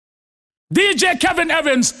DJ Kevin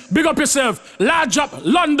Evans, big up yourself. Large up,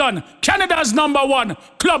 London, Canada's #1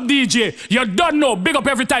 club DJ. You don't know, big up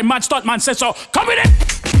every time Man Stuntman says so. Come in it.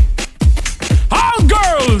 All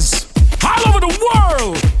girls, all over the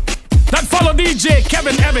world that follow DJ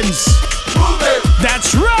Kevin Evans.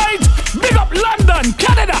 That's right. Big up London,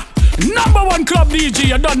 Canada, #1 club DJ.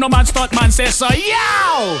 You don't know Man Stuntman says so.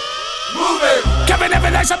 Yow! Move it. Kevin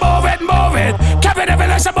Evans, I say move it, move it. Kevin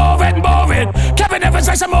Evans, I say move it, move it. Kevin Evans,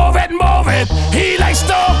 I say move it, move it. He likes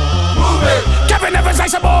to move it. Kevin Evans, I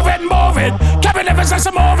say move it, move it. Kevin Evans, I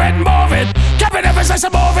say move it, move it. Kevin Evans, I say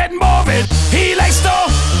move it, move it. He likes to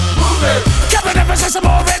move it. Kevin Evans, I say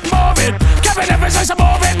move it, move it. Kevin Evans, I say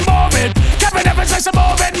move it, move it. Kevin Evans, I say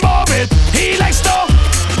move it, move it. He likes to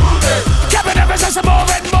move it. Kevin Evans, I say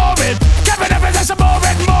move it, move it. Kevin Evans, I say move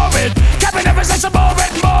it, move it. Kevin Evans, I say move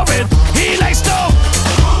it, move it. He likes to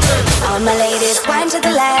move it. All my ladies, wind to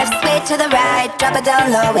the left, sway to the right, drop it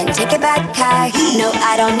down low and take it back high. No,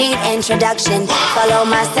 I don't need introduction. Follow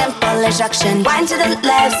my simple instruction. Wind to the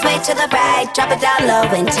left, sway to the right, drop it down low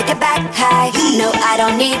and take it back high. No, I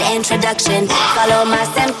don't need introduction. Follow my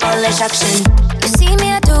simple instruction. You see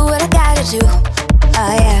me, I do what I gotta do.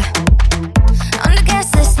 Oh yeah. On the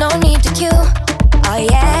gas list, no need to queue. Oh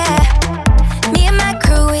yeah. Me and my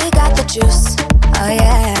crew, we got the juice. Oh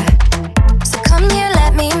yeah. So come here,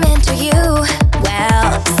 let me mentor you.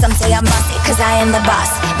 Well, some say I'm bossy, cause I am the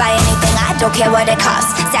boss. Buy anything, I don't care what it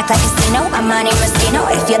costs. Stack like casino, I'm Monte Moschino.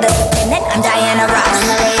 If you're the defendant, I'm Diana Ross. And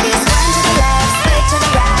the ladies, one to the left, straight to the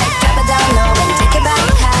right. Drop it down low and take it back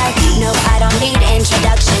high. No, I don't need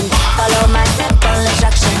introduction. Follow my simple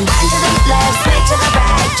instruction. One to the left, straight to the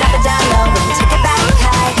right. Drop it down low and take it back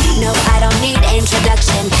high. No, I don't need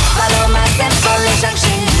introduction. Follow my simple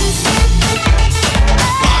instruction.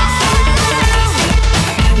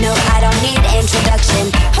 No, I don't need introduction.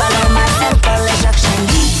 Follow my simple instruction.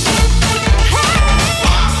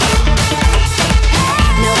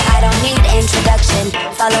 No, I don't need introduction.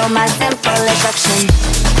 Follow my simple instruction.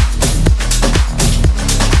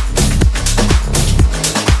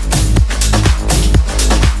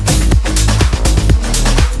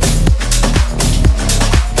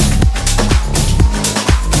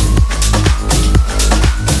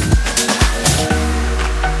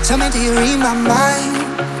 Tell me, do you read my mind?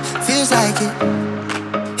 Feels like it.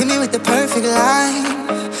 Hit me with the perfect line.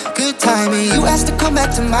 Good timing. You asked to come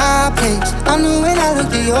back to my place. I knew when I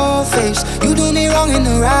looked at your face. You do me wrong in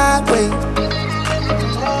the right way.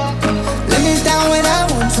 Let me down when I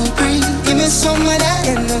want to breathe. Give me some of that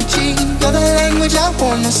energy. You're the language I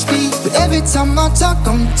wanna speak. But every time I talk,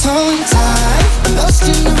 I'm tongue-tied. I'm lost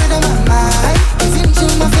in the rhythm of my mind. Give into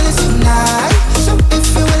my feelings tonight. So if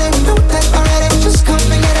you're willing to do that already, just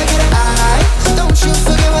come and get a eye. Don't you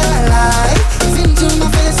forget what I like. Give into my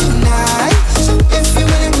feelings tonight. So if you're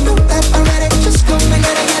willing to do that already, just come and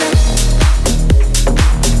get a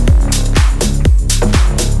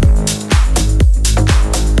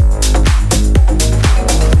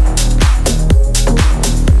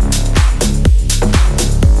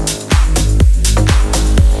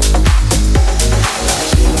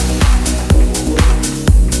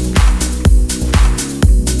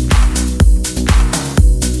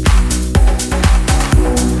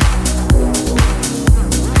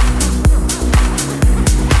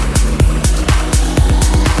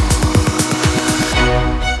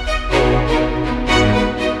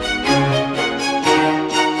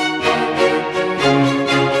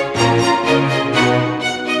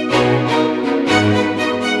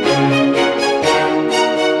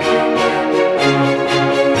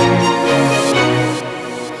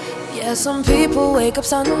wake up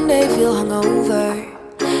Sunday, feel hungover,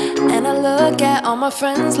 and I look at all my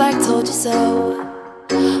friends like told you so.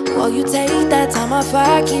 While you take that time off,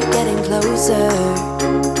 I keep getting closer.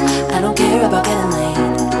 I don't care about getting late,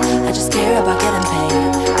 I just care about getting paid.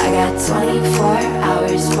 I got 24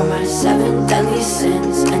 hours for my 7 deadly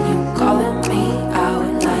sins, and you calling me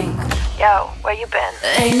out like, yo, where you been?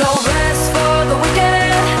 Ain't no rest for the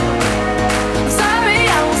wicked. I'm sorry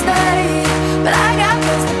I won't stay, but I got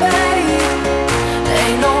bills to pay.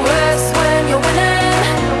 Ain't no rest when you're winning.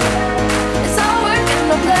 It's all work and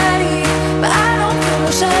no play, but I don't feel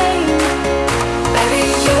no shame. Baby,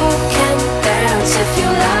 you can dance if you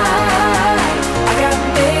like. I got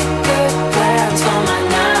bigger plans for my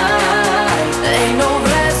night. Ain't no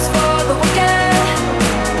rest for the wicked.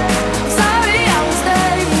 I'm sorry I won't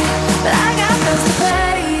stay, but I got bills to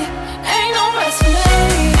pay.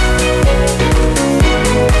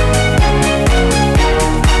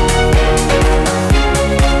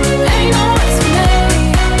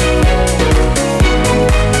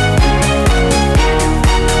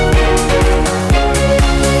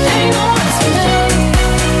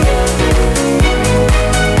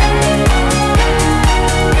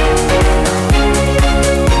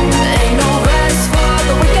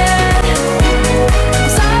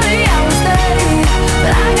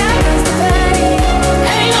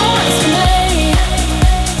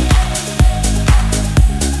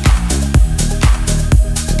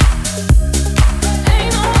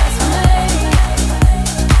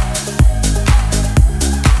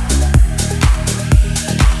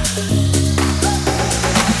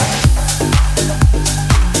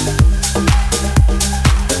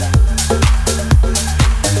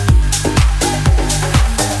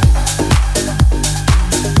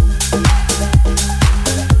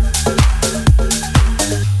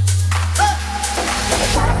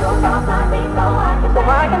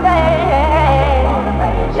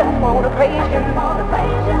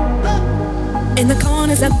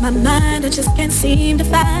 my mind, I just can't seem to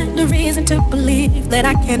find a reason to believe that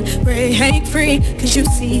I can break free. Cause you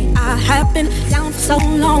see, I have been down for so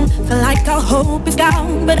long, feel like all hope is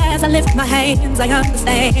gone. But as I lift my hands, I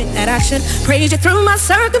understand that I should praise you through my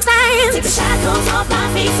circumstance. Take the shackles off my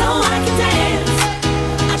feet so I can dance.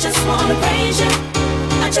 I just wanna praise you,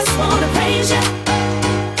 I just wanna praise you.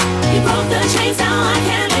 You broke the chains, now I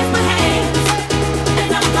can lift my hands.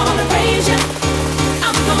 And I'm gonna praise you,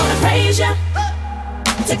 I'm gonna praise you.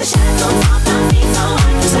 Take the shackles off my feet so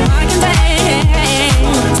I can dance.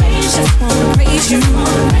 Just wanna praise you, just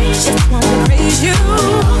wanna praise you, just wanna praise you.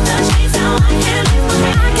 Broke the chains, now I can lift my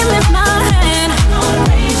hands. I can lift my hand. I'm gonna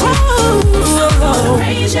praise you, I'm gonna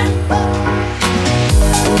praise you.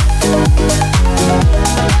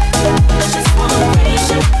 I just wanna praise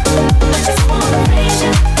you, I just wanna praise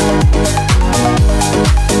you.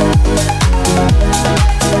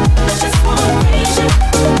 I just wanna praise you,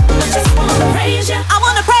 I just wanna praise you. I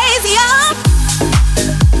wanna praise you.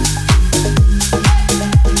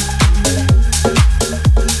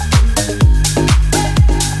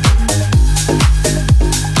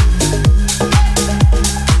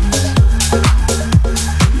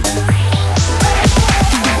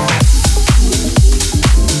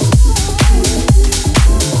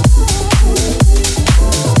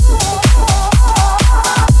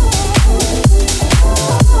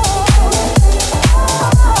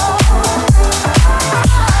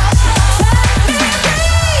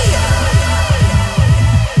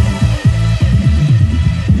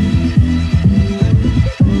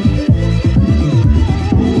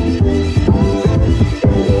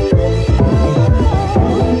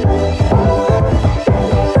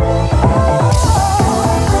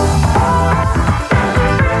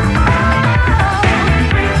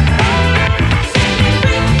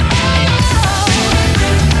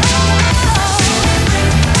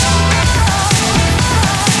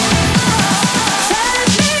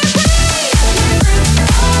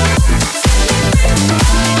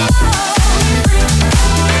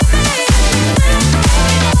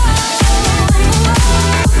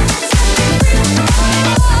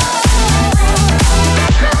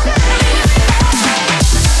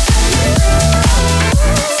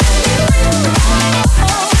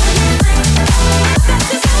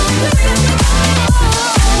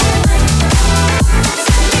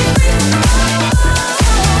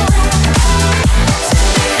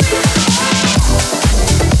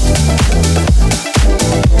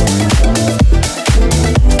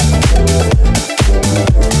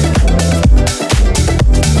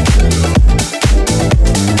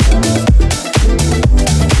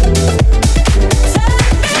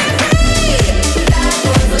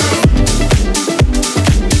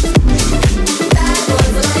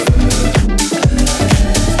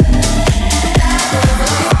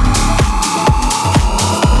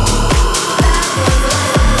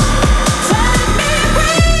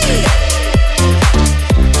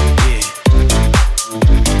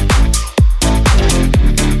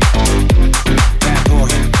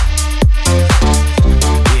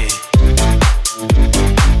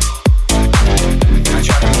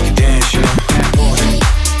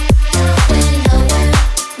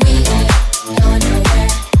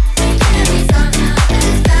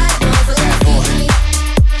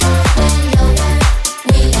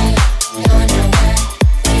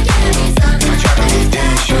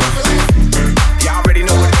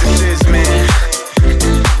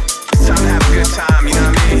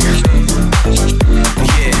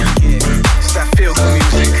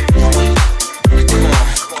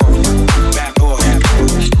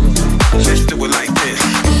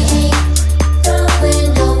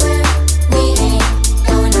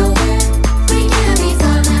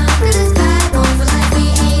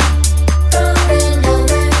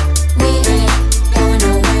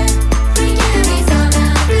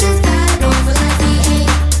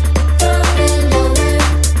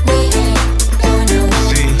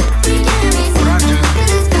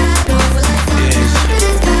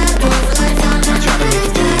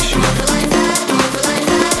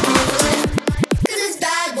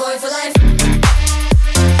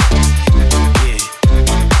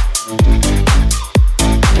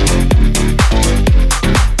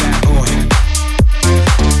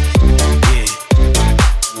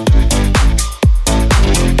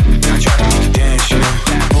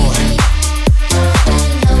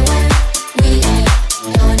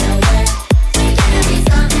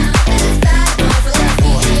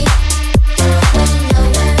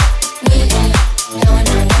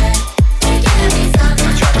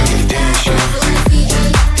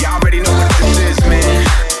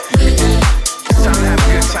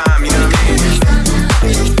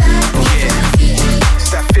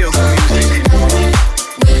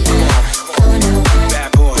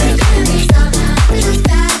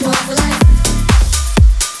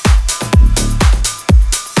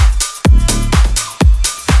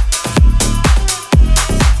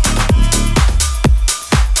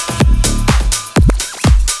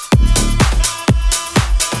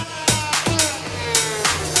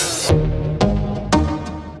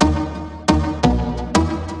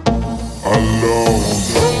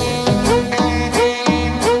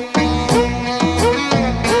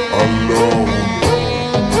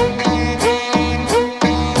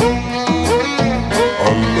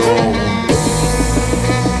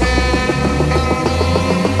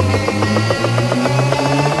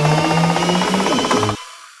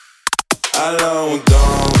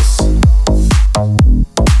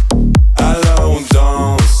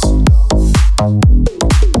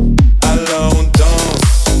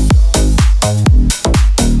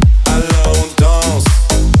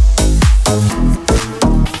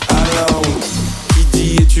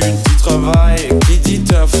 études dit travail, qui dit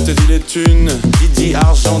taf te dit les thunes, qui dit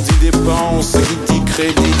argent dit dépenses, qui dit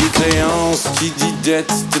crédit dit créance, qui dit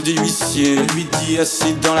dette te dit huissier, lui dit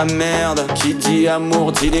assis dans la merde, qui dit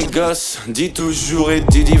amour dit les gosses, dit toujours et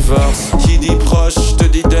dit divorce, qui dit proche te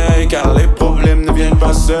dit deuil car les problèmes ne viennent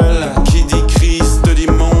pas seuls, qui dit crise te dit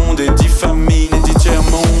monde et dit famine et dit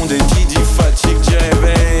tiers-monde, et qui dit fatigue dit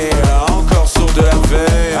réveil, encore sourd de la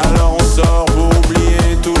veille, alors on sort pour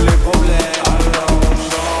oublier tous les problèmes, alors on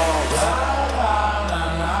chante.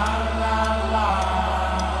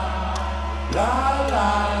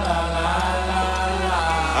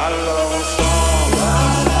 Alors on chante.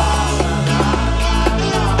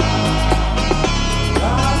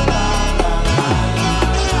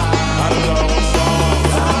 Alors on chante.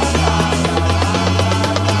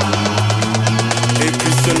 Et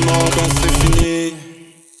puis seulement quand c'est fini,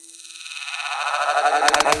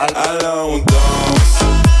 alors on danse.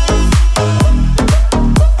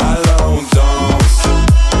 Alors on danse.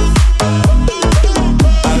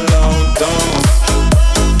 Alors on danse.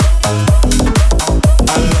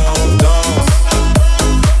 Alors on danse.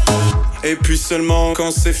 Et puis seulement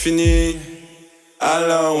quand c'est fini,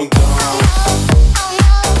 alors on danse.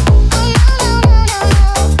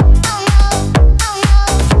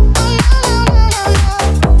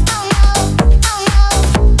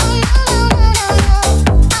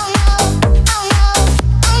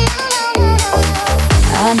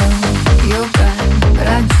 I know you're bad, but I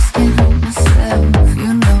just can't help myself.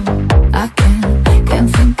 You know I can't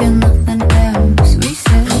think of nothing else. We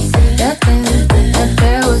said that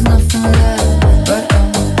there was nothing left, but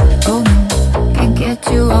oh no, can't get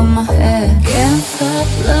you out my head. Can't stop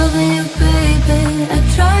loving you, baby. I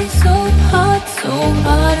try so hard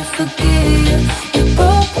to forgive you. You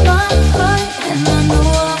broke my heart, and I know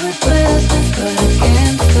I regret this, but I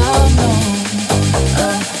can't stop, no.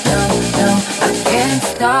 I can't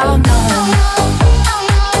stop, no.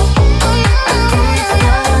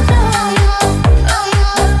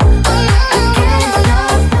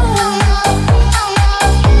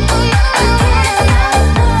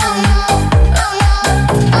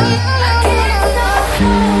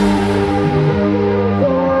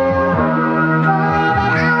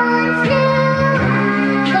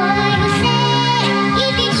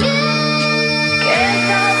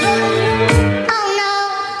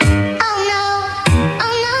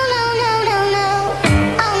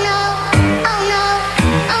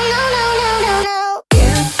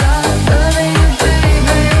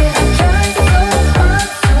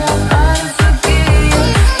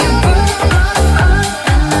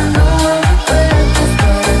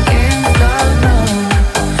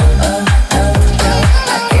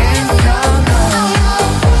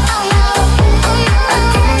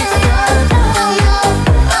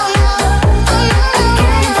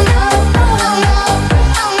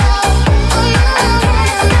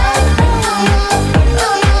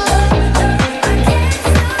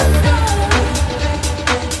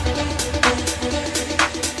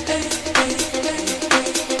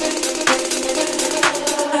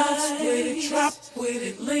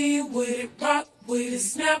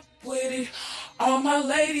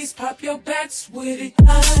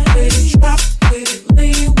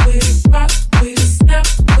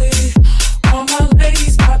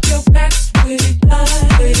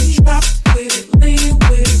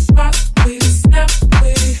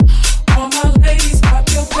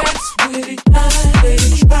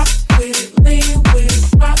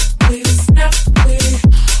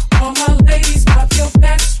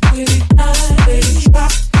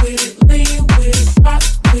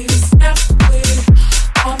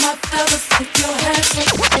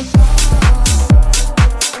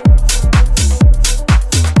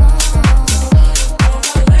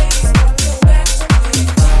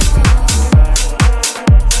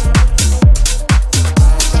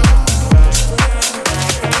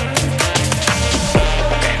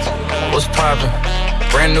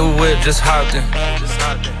 Just hopped in.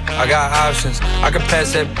 I got options. I can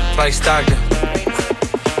pass that like Stockton.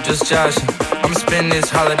 Just joshing. I'ma spend this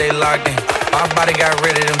holiday locked in. My body got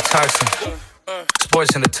rid of them toxins.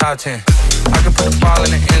 Sports in the top 10. I can put the ball in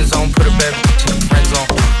the end zone, put a bad bitch in the friend zone.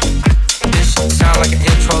 This shit sound like an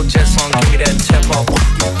intro jet song. Give me that tempo.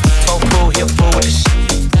 Told Pooh he a fool with this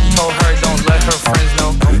shit. Told her don't let her friends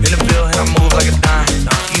know. In the building I move like a dime.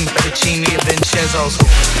 Eating fettuccine at Vincenzo's.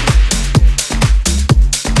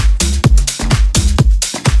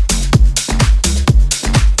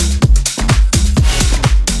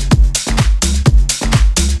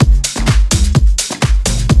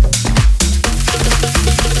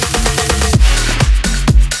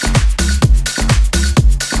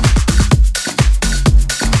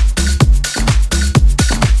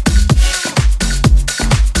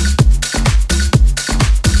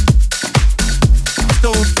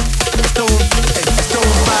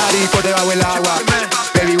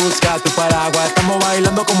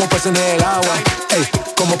 pez en el agua, ey,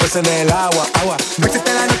 como pez en el agua, agua. No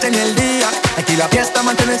existe la noche ni el día, aquí la fiesta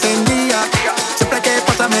mantiene encendida. Siempre que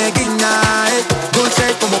pasa me guiña, ey,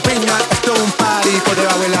 dulce como piña. Esto es un party por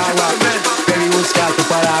debajo del agua. Baby, busca tu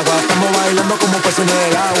paraguas, estamos bailando como pez en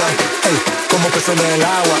el agua, ey, como pez en el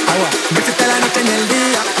agua, agua. No existe la noche ni el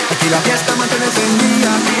día, aquí la fiesta mantiene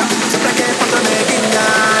encendida. Siempre que pasa me guiña,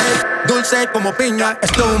 ey, dulce como piña.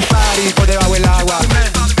 Esto es un party por debajo del agua.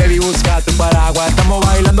 Baby, busca tu paraguas, estamos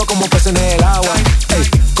bailando como pez en el agua, ey,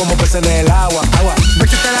 como pez en el agua, agua. No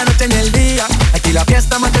existe la noche ni el día, aquí la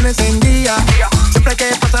fiesta mantiene encendida. Siempre que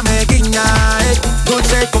pasa me guiña, ey,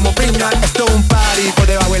 dulce como piña. Esto es un party por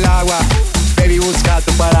debajo del agua. Baby, busca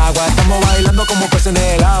tu paraguas, estamos bailando como pez en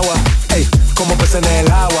el agua, ey, como pez en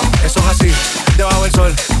el agua. Eso es así, debajo del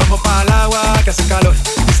sol, vamos para el agua que hace calor.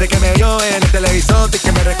 Dice que me vio en el televisor y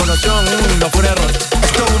que me reconoció, no fue un error.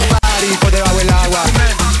 Esto es un party por debajo del agua.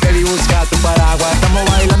 Baby, busca tu paraguas, estamos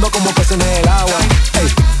bailando como pez en el agua,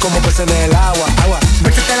 ey, como pez en el agua, agua. No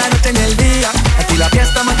existe la noche ni el día, aquí la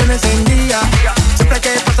fiesta mantiene encendida. Siempre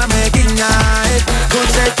que pasa me guiña, ey,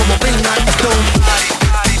 dulce como piña. Esto es un party.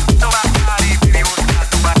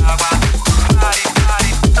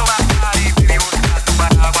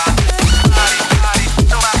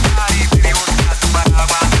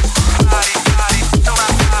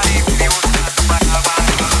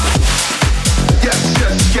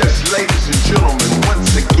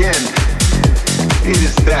 It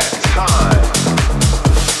is that time.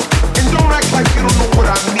 And don't act like you don't know what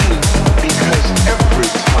I mean, because every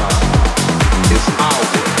time is our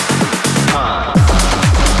time.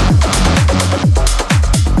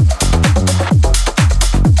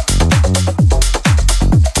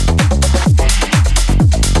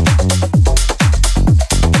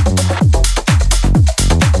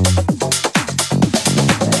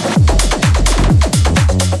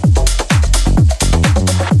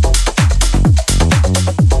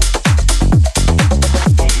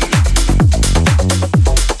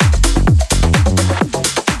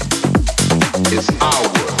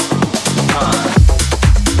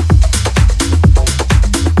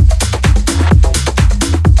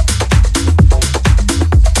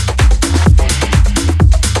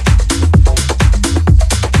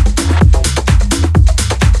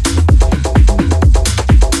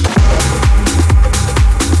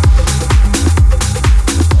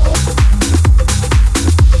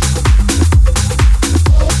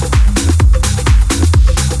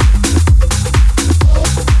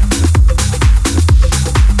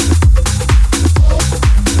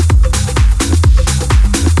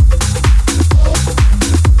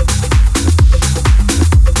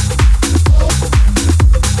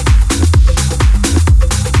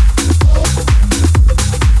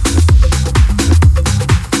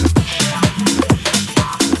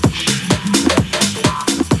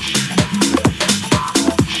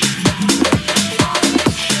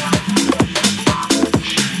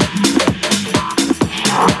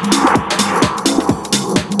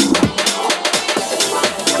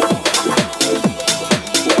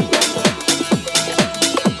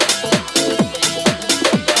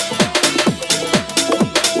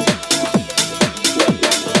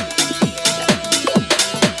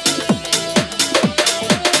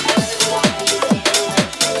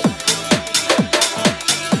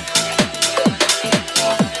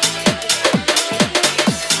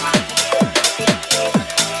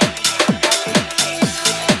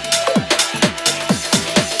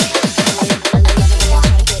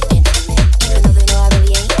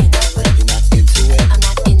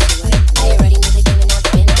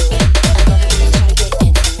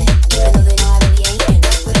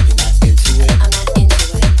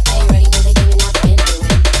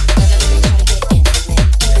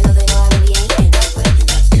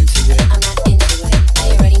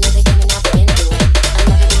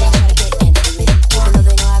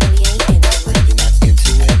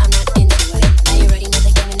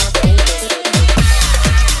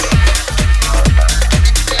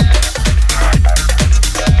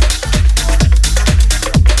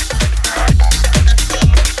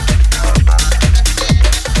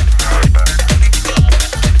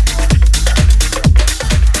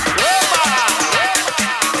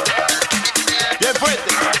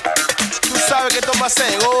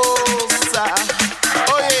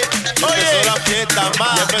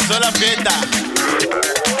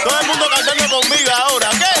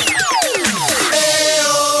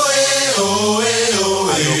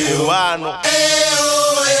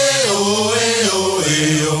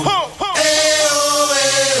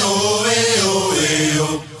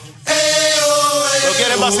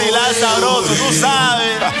 vacilar sabroso, tú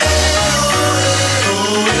sabes.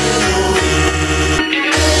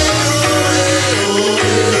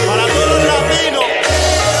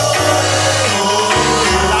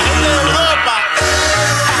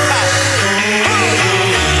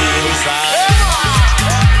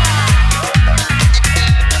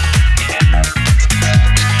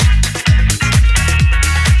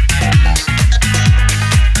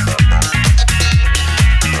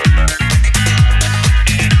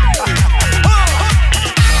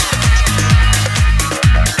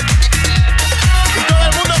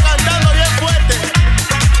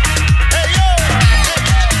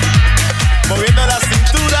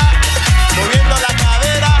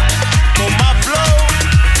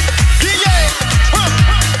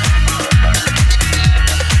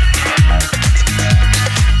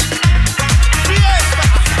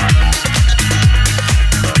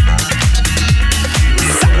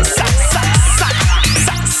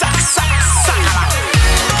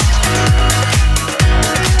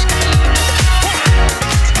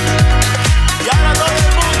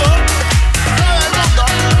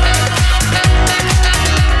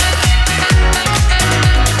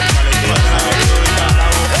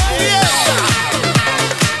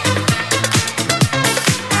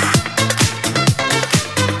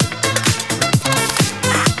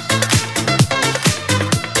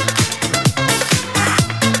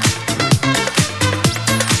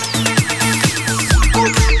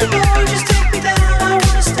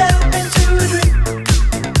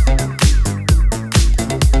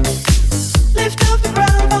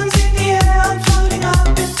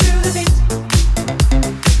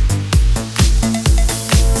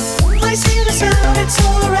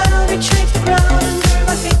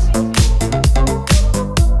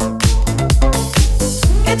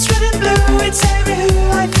 It's red and blue, it's every who.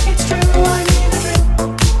 I think it's true, I need a drink.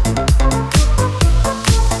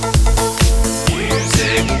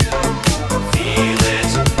 Music, feel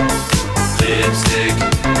it. Lipstick,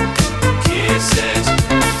 kiss it.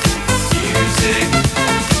 Music,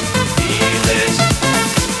 feel it.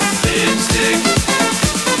 Lipstick,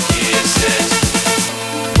 kiss it.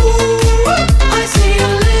 Ooh, I see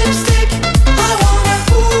your lipstick. I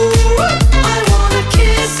wanna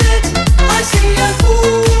kiss it. I see your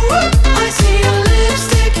I see your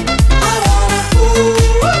lipstick. I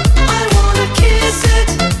wanna kiss it.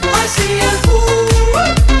 I see your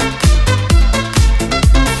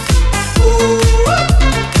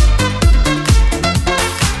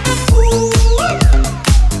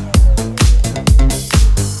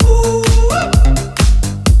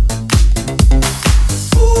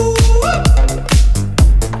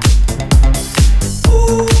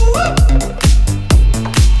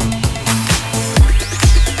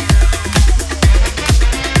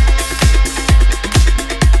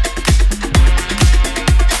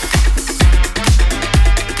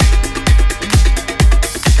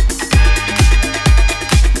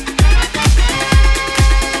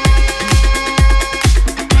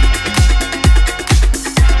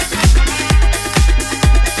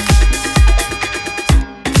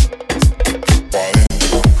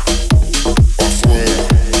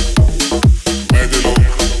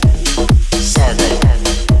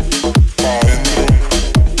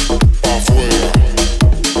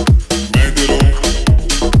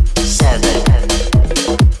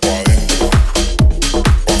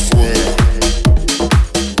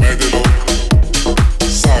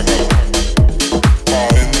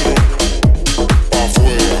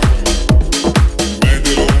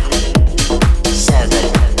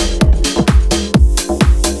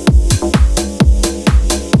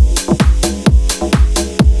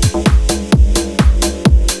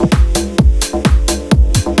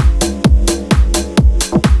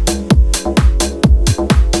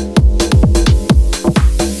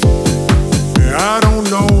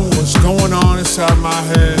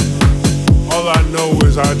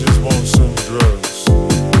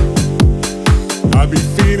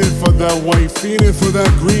Feeling for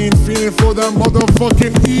that green, feeling for that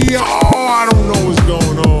motherfucking E. Oh, I don't know what's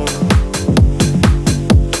going on.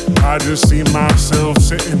 I just see myself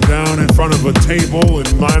sitting down in front of a table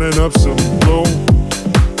and lining up some blow.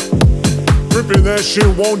 Ripping that shit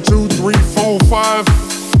 1, 2, 3, 4, 5.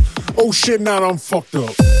 Oh shit, now I'm fucked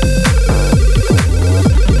up.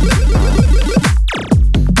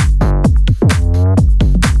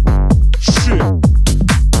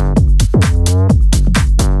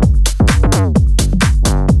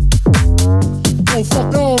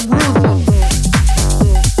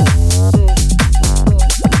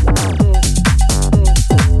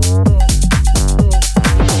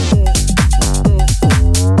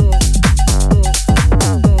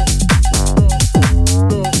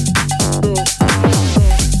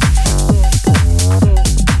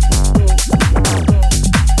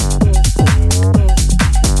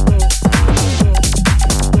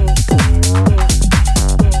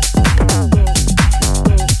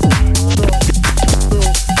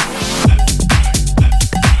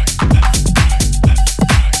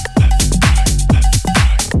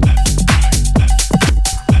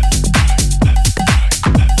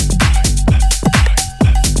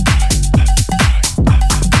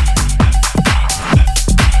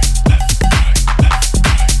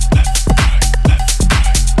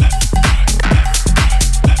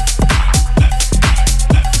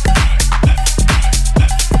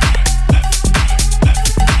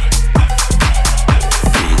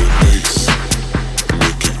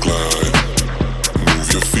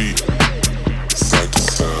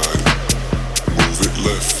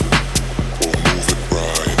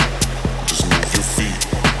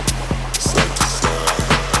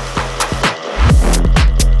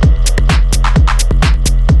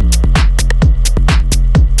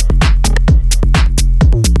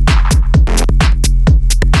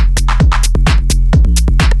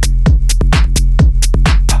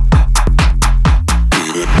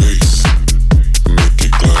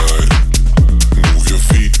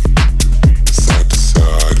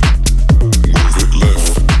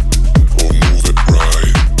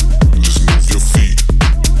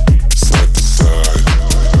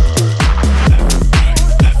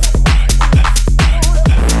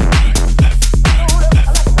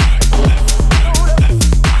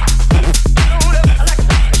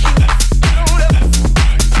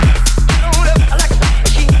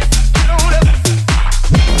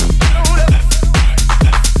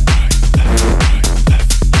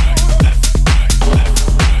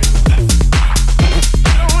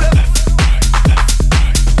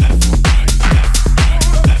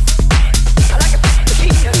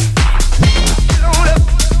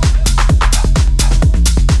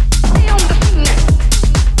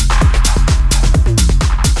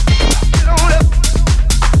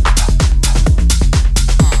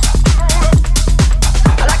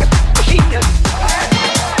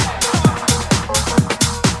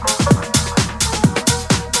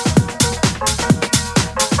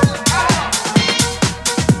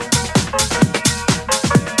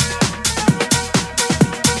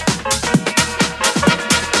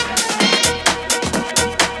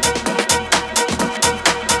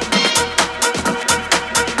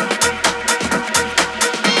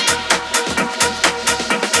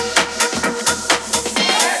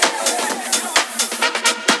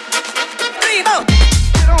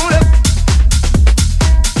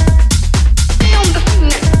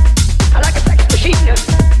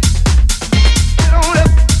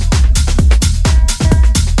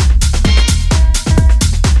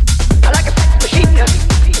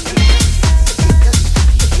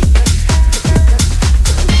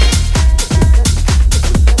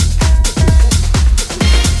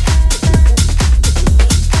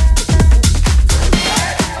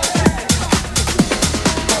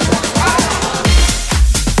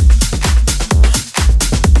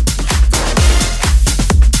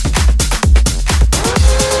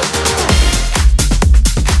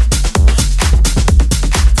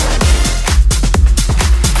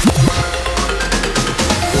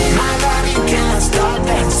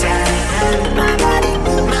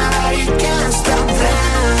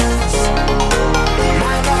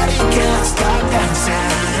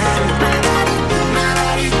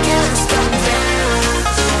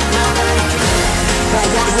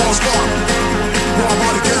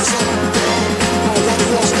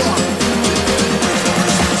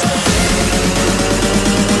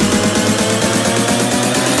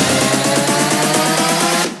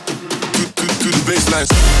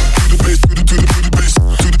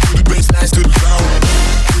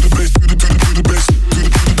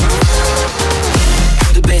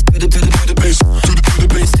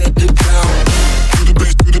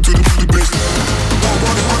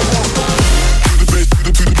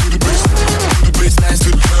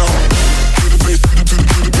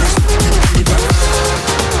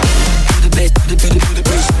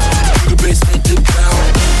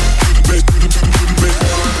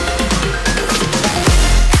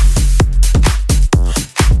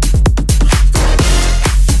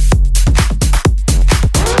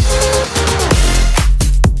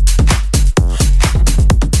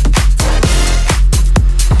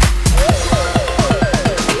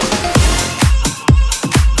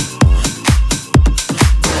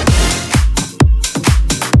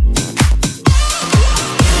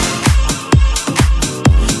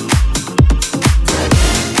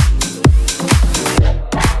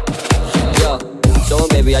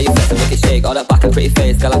 all that back and pretty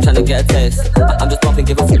face, girl, I'm trying to get a taste. I'm just popping,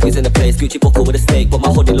 give a foopies in the place. Gucci buckle with a steak, but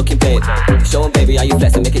my hoodie looking babe. Show 'em baby how you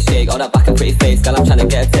flex and make it shake. All that back and pretty face, girl, I'm trying to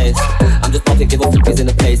get a taste. I'm just popping, give a foopies in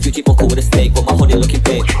the place. Gucci buckle with a steak, but my hoodie looking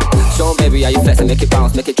babe. Show 'em baby how you flex and make it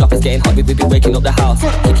bounce, make it drop. It's getting hot, we be waking up the house.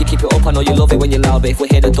 Keep it up, I know you love it when you're loud, but if we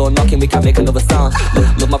hear the door knocking, we can't make another sound.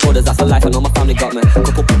 Love my brothers, that's for life. I know my family got me.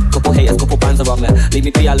 Couple haters, couple bands around me. Leave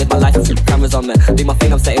me be, I live my life with cameras on me. Do my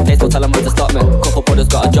thing, I'm setting pace, don't tell them man to stop me. Couple brothers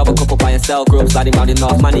got a job, a couple buy and sell. Grew up sliding round in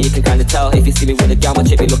North Money, you can kinda tell. If you see me with a gal, my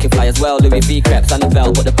chick be looking fly as well. Louis V, Crepes,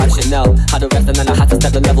 Annabelle, but the bad Chanel. Had a rest and then I had to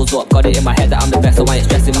step the levels up. Got it in my head that I'm the best, so I ain't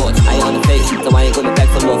stressing much. I ain't on the face, so I ain't gonna beg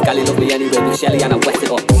for love. Gally love me anyway, with Shelly and I wet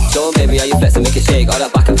it up. Show 'em baby how you flex and make it shake. All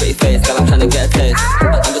that back and pretty face, girl, I'm trying to get a taste.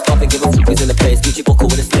 I'm just popping, give a foopies in the place. Gucci buckle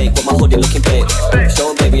with a steak, but my hoodie looking babe. Show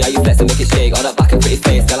 'em baby how you flex and make it shake. All that back and pretty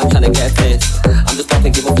face, girl, I'm trying to get a taste. I'm just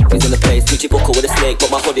popping, give a foopies in the place. Gucci buckle with a snake, but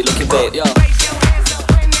my hoodie looking babe. Yo.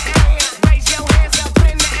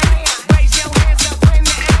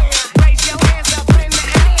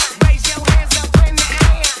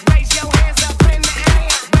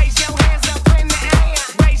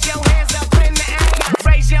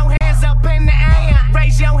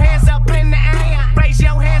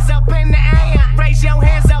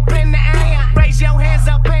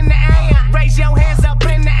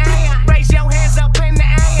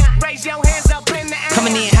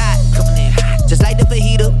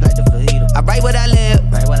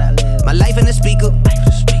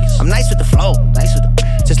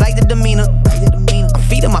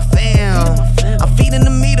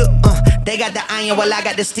 Well, I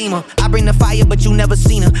got the steamer. I bring the fire, but you never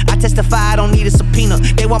seen her. I testify, I don't need a subpoena.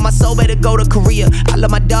 They want my soul, better go to Korea. I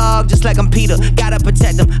love my dog just like I'm Peter. Gotta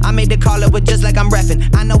protect him. I made the call up with just like I'm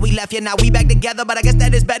reffing. I know we left, yeah, now we back together, but I guess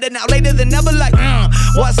that is better now. Later than never, like,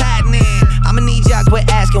 what's happening? I'ma need y'all quit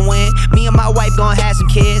asking when. Me and my wife gon' have some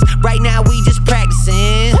kids. Right now, we just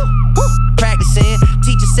practicing. Practicing.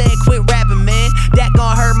 Teacher said, quit rapping, man. That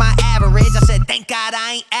gon' hurt my average. I said, thank God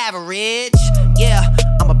I ain't average. Yeah,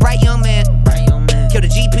 I'm a bright young man. Kill the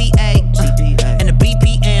GPA and the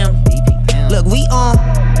BPM. Look, we on.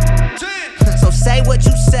 So say what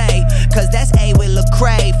you say, cause that's A with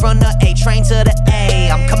Lecrae. From the A train to the A,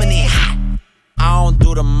 I'm coming in hot. I don't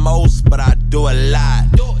do the most, but I do a lot.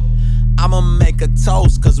 I'ma make a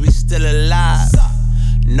toast, cause we still alive.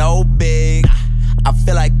 No big, I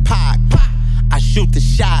feel like Pac. I shoot the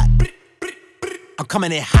shot. I'm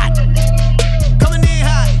coming in hot. Coming in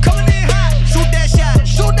hot, coming in hot. Shoot that shot,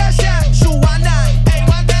 shoot that shot. Shoot, why not? Hey,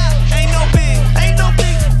 why not? Ain't no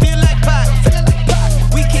big, feel like Pac.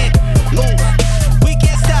 We can't lose, we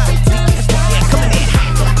can't stop. Yeah, coming in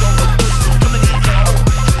hot. Coming in hot.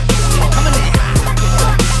 Coming in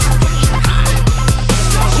hot.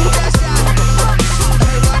 Shoot that shot.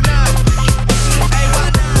 Hey, why not? Hey,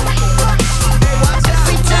 why not? Hey, why not?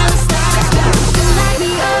 Every time stars you light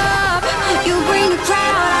me up, you bring the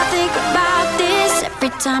crowd. I think about this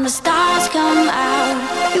every time the stars come out.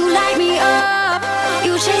 You light me up,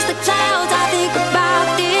 you chase the clouds. I think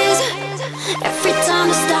about this every time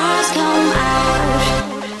the stars come out.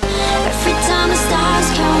 Every time the stars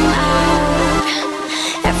come out.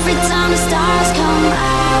 Every time the stars come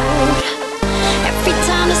out. Every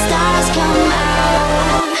time the stars come out.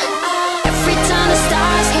 Every time the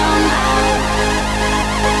stars come out.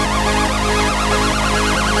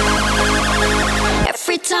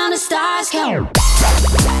 Every time the stars come out.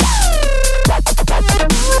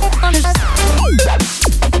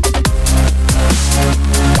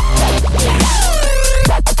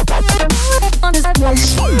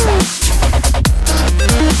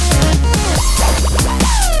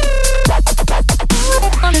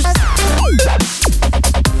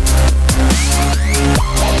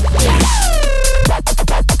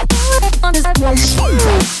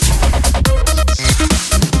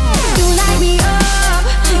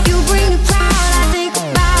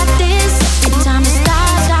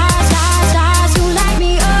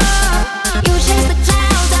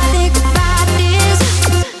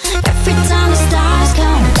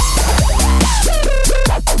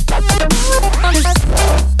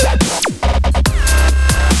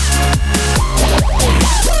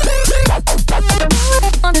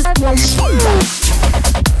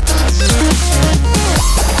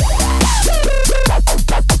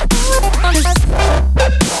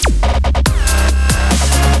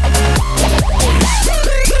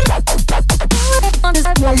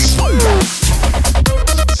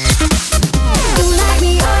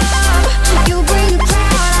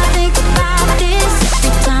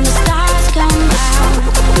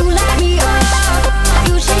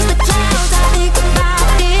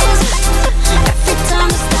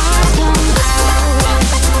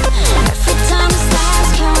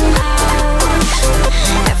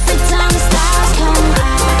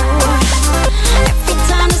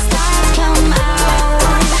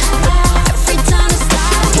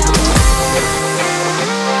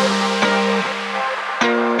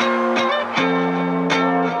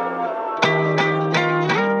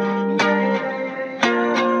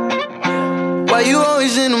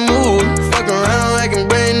 always in the mood. Fuck around like I'm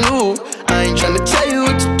brand new. I ain't tryna tell you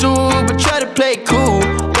what to do, but try to play cool.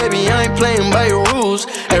 Baby, I ain't playing by your rules.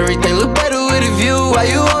 Everything look better with a view. Why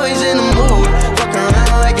you always in the mood? Fuck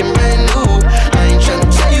around like I'm brand new. I ain't tryna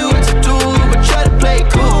tell you what to do, but try to play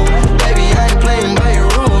cool. Baby, I ain't playing by your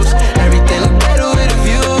rules. Everything look better with a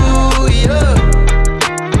view, yeah.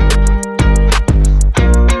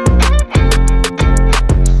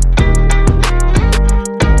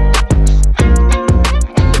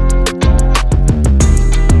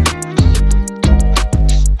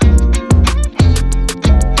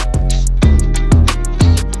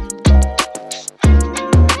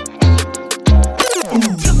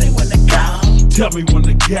 Tell me when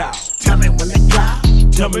to go. Tell me when to go.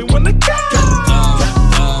 Tell me when to go.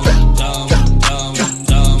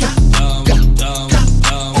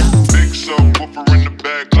 Big subwoofer in the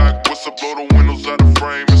back, like what's up? Blow the windows out of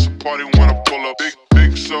frame. It's a party when I pull up.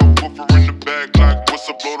 Big subwoofer in the back, like what's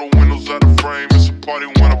up? Blow the windows out of frame. It's a party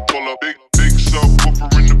when I pull up. Big subwoofer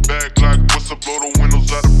in the back, like what's up? Blow the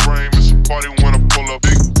windows out of frame. It's a party when I pull up.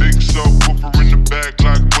 Big subwoofer in the back,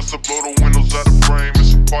 like what's up? Blow the windows out of frame.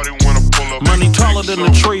 It's a party when I pull up. Money taller than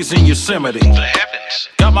the trees in Yosemite. The heavens.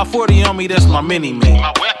 Got my 40 on me, that's my mini-me.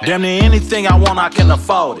 Damn near anything I want, I can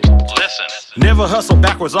afford it. Listen. Never hustle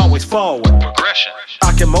backwards, always forward. Progression.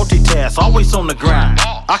 I can multitask, always on the grind.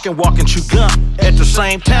 I can walk and chew gum at the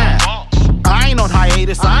same time. I ain't on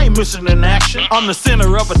hiatus, I ain't missing an action. I'm the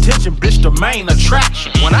center of attention, bitch, the main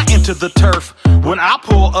attraction. When I enter the turf, when I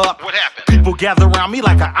pull up, what happened? People gather around me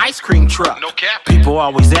like an ice cream truck. No cap. People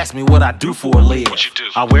always ask me what I do for a live. What you do?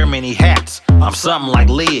 I wear many hats, I'm something like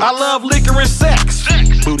Liz. I love liquor and sex.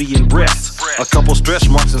 Booty and breasts. A couple stretch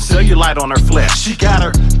marks and cellulite on her flesh. She got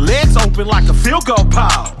her legs open like a field goal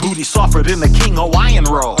pile. Booty softer than the King Hawaiian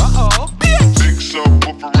roll. Big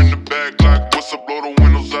subwoofer in the back, like what's up? Blow the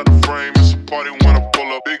windows out of frame. It's a party when I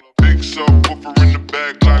pull up. Big subwoofer in the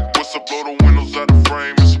back, like what's up? Blow the windows out of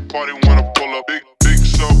frame. It's a party when I pull up. Big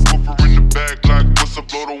subwoofer in the back, like what's up?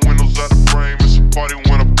 Blow the windows out of frame. It's a party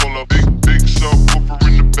when I pull up. Big subwoofer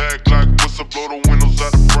in the back, like what's up? Blow the windows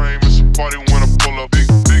out of frame. It's a party when I pull up.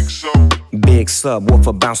 Big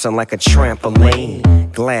subwoofer bouncing like a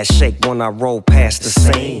trampoline. Glass shake when I roll past the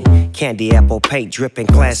scene. Candy apple paint dripping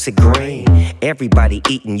classic green. Everybody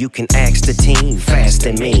eating, you can ask the team. Fast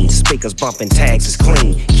and mean, speakers bumping, tags is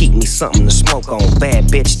clean. Keep me something to smoke on, bad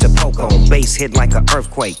bitch to poke on. Bass hit like an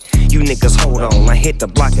earthquake. You niggas hold on, I hit the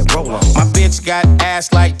block and roll on. My bitch got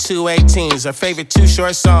ass like 218s. Her favorite Too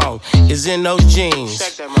Short song is In Those Jeans.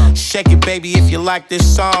 Shake it, baby, if you like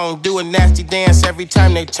this song. Do a nasty dance every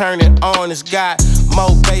time they turn it on. It's got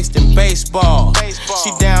more bass than baseball.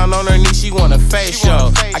 She down on her knees, she want a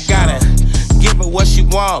facial. I gotta give her what she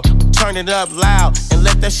want. Turn it up loud and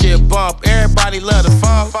let that shit bump. Everybody love the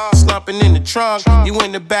funk. Slumping in the trunk. You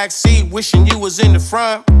in the back seat, wishing you was in the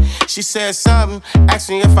front. She said something, asked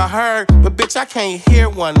me if I heard, but bitch, I can't hear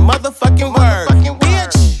one motherfucking word.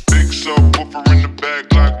 Bitch. Big subwoofer in the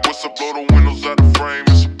back, like what's up? Blow the windows out the frame.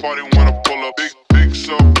 It's a party when I pull up. Big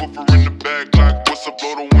subwoofer in the back, like what's up?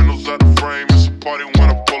 Blow the windows out the frame. It's a party when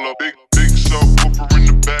I pull up. Big subwoofer in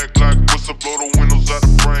the back, like what's up? Blow the windows out the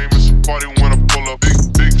frame. It's a party when I pull up.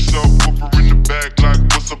 Big subwoofer in the back, like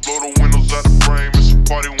what's up? Blow the windows out the frame. It's a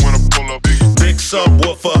party when I pull up. Big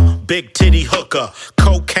subwoofer, big titty hooker,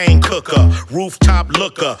 cocaine cooker, rooftop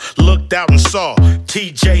looker. Looked out and saw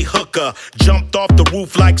TJ Hooker. Jumped off the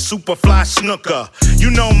roof like Superfly Snooker. You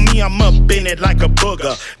know me, I'm up in it like a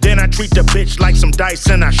booger. Then I treat the bitch like some dice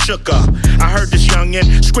and I shook her. I heard this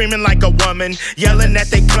youngin' screaming like a woman, yelling that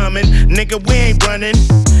they coming. Nigga, we ain't running.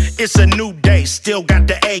 It's a new day, still got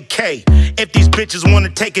the AK. If these bitches wanna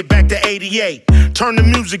take it back to 88, turn the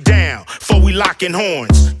music down before we lockin'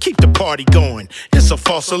 horns. Keep the party going, it's a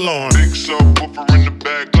false alarm. Big subwoofer in the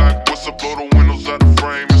back, like what's up? Blow the windows out the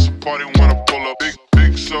frame. It's a party when I pull up.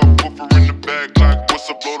 Big subwoofer in the back, like what's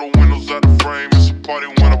up? Blow the windows out the frame. It's a party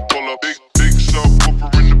when I pull up. Big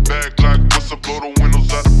subwoofer in the back, like what's up? Blow the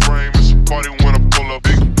windows out the frame. It's a party when I pull up.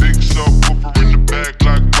 Big subwoofer in the back,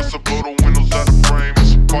 like what's up? Blow the windows out the frame.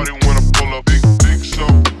 It's a party when I pull up. Big sub.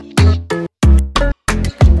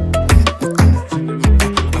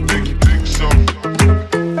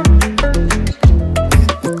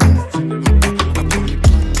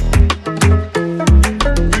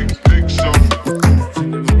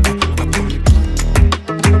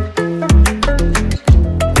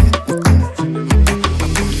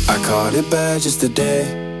 Bad just today.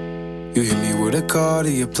 You hit me with a call to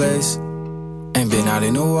your place. Ain't been out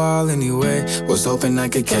in a while anyway. Was hoping I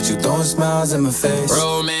could catch you throwing smiles in my face.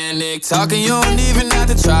 Romantic talking, you don't even have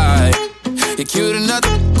to try. You're cute enough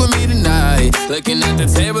to with me tonight. Looking at the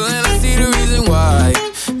table and I see the reason why.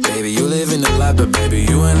 Baby, you living the life, but baby,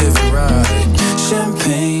 you ain't living right.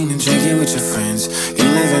 Champagne and drinking with your friends. You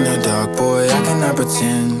live in the dark, boy, I cannot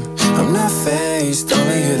pretend. I'm not faced,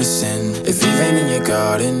 only here to sin. If you've rain in your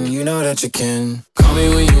garden, you know that you can. Call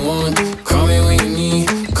me when you want, call me when you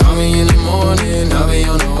need. Call me in the morning, I'll be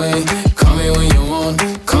on the way. Call me when you want,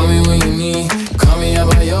 call me when you need. Call me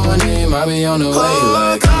out by your name, I'll be on the way.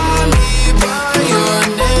 Like, call me by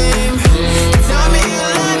your name. Tell me you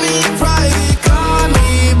love me in private. Call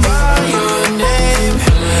me by your name.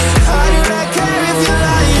 I do not care if you're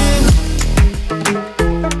lying.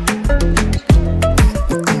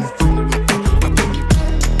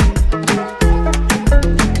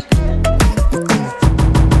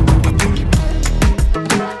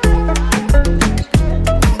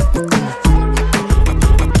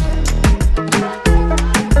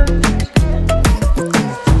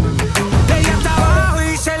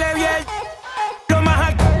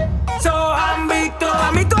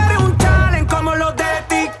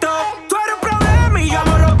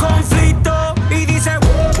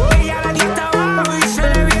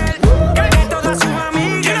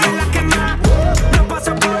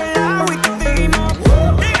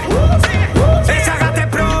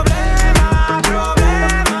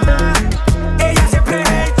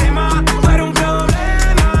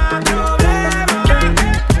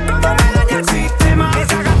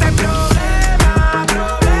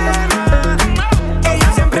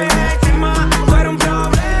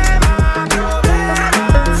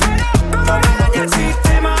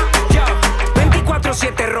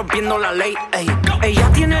 La ley, ey. Ella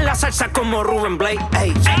tiene la salsa como Ruben Blake,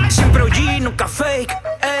 ey. Siempre OG, nunca fake,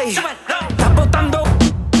 ey. Está botando,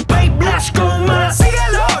 babe, let's go más.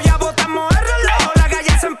 Síguelo, ya botamos el reloj. La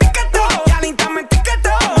calle se empiquetó, ya el Insta me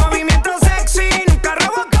etiquetó. Movimiento sexy, nunca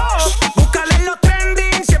robocó. Búscale en los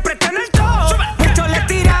trending, siempre está en el top. Muchos le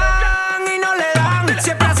tiran y no le dan.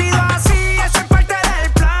 Siempre ha sido así, eso es parte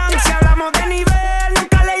del plan. Si hablamos de nivel,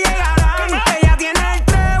 nunca le llegarán. Ella tiene el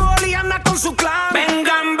trébol y anda con su clan.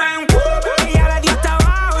 Vengan, ven.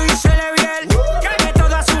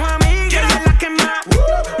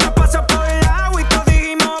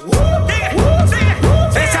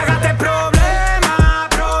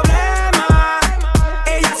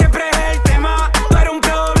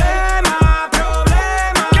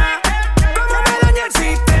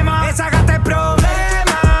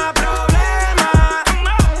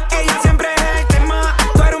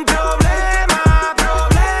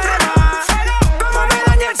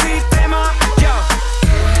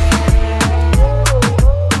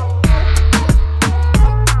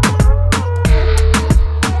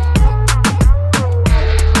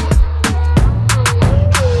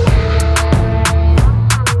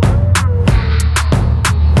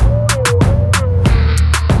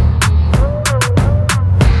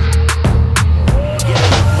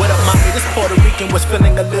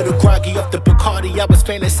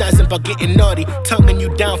 Fantasizing about getting naughty, tonguing you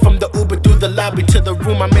down from the Uber through the lobby to the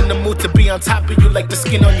room. I'm in the mood to be on top of you like the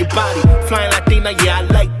skin on your body. Flying Latina, yeah, I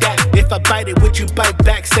like that. If I bite it, would you bite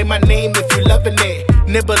back? Say my name if you loving it.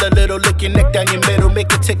 Nibble a little, lick your neck down your middle,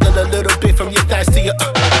 make it tickle a little bit from your thighs to your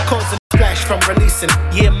causing splash from releasing.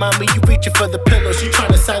 Yeah, mommy, you reaching for the pillows, you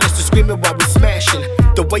trying to silence the screaming while we smashing.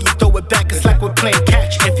 The way you throw it back is like we're playing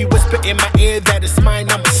catch. If you whisper in my ear that it's mine,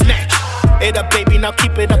 I'ma snatch it up, baby, now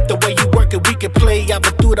keep it up the way you work it. We can play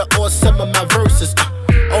Aventura or some of my verses.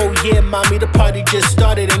 Oh yeah, mommy, the party just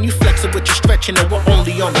started and you flexing with your stretching and we're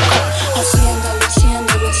only on the card. Haciéndolo,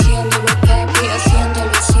 haciéndolo, haciéndolo, papi. Haciéndolo,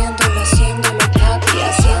 haciéndolo, haciéndolo, papi.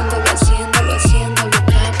 Haciéndolo, haciéndolo, haciéndolo,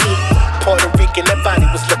 papi. Puerto Rican, that body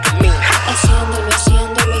was looking mean. Haciéndolo,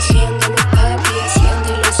 haciéndolo, haciéndolo, papi.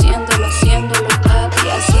 Haciéndolo, haciéndolo, haciéndolo, papi.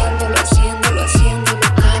 Haciéndolo, haciéndolo, haciéndolo,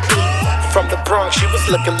 papi. From the Bronx, she was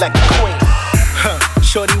looking like a queen.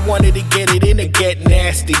 Shorty wanted to get it in and get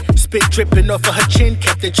nasty. Spit dripping off of her chin,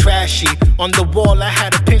 kept it trashy. On the wall, I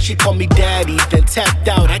had a pin, she called me daddy. Then tapped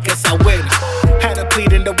out, I guess I win. Had her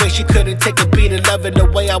pleading the way she couldn't take a beat and loving the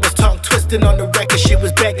way I was tongue twisting on the record. She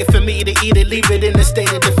was begging for me to eat it, leave it in a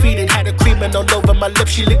state of defeated. Had her creaming all over my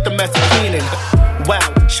lips, she licked the mess of cleaning.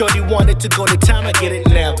 Wow, shorty wanted to go to town, I get it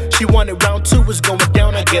now. She wanted round two was going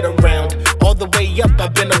down, I get around. All the way up,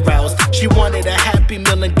 I've been aroused. She wanted a happy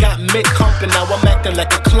meal and got Mick humping. Now I'm acting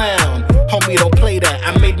like a clown. Homie, don't play that.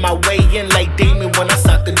 I made my way in like Damien when I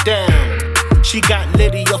socked her down. She got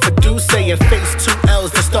Liddy off a Deuce and faced 2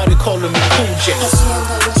 L's and started calling me Cool J.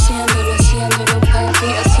 Haciéndolo, haciéndolo, haciéndolo, papi.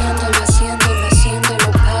 Haciéndolo, haciéndolo,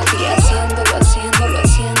 haciéndolo, papi. Haciéndolo, haciéndolo,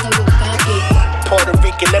 haciéndolo, papi. Puerto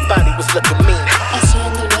Rican, that body was looking mean.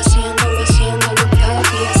 Haciéndolo, haciéndolo, haciéndolo,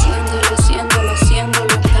 papi. Haciéndolo, haciéndolo,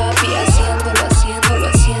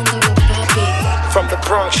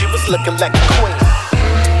 Bronx, she was looking like a queen.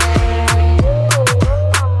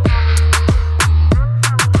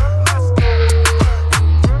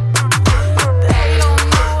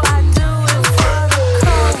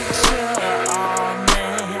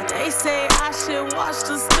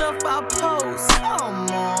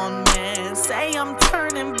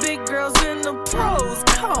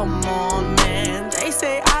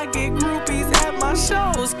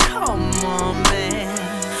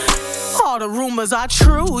 The rumors are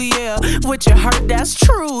true, yeah. What you heard, that's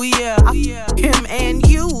true, yeah. Him and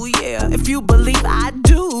you, yeah. If you believe I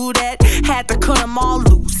do that, had to cut them all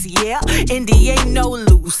loose, yeah. Indy ain't no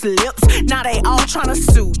loose lips. Now they all tryna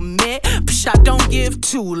sue me. Psh, I don't give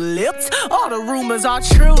two lips. All the rumors are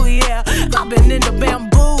true, yeah. I've been in the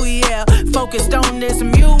bamboo, yeah. Focused on this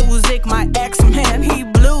music. My ex-man, he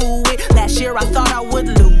blew it. Last year I thought I would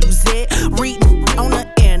lose it. Reading on the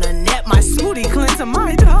internet, my smoothie cleanser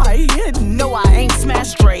might die. No, I ain't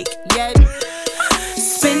smashed Drake yet.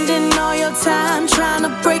 Spending all your time trying to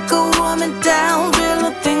break a woman down.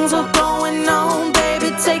 Real things are going on,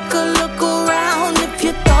 baby. Take a look around. If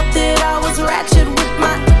you thought that I was ratchet with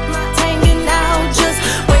my hanging out, just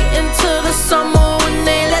wait until the summer when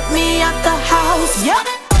they let me out the house. Yep.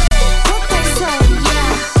 What they say,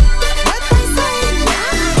 yeah. What they say, yeah.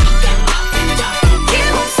 Give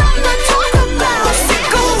them something to talk about. Sick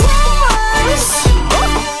of rumors.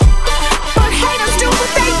 Haters do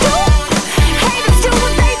what they do. Haters do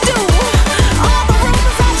what they do. All the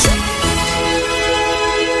rumors are true.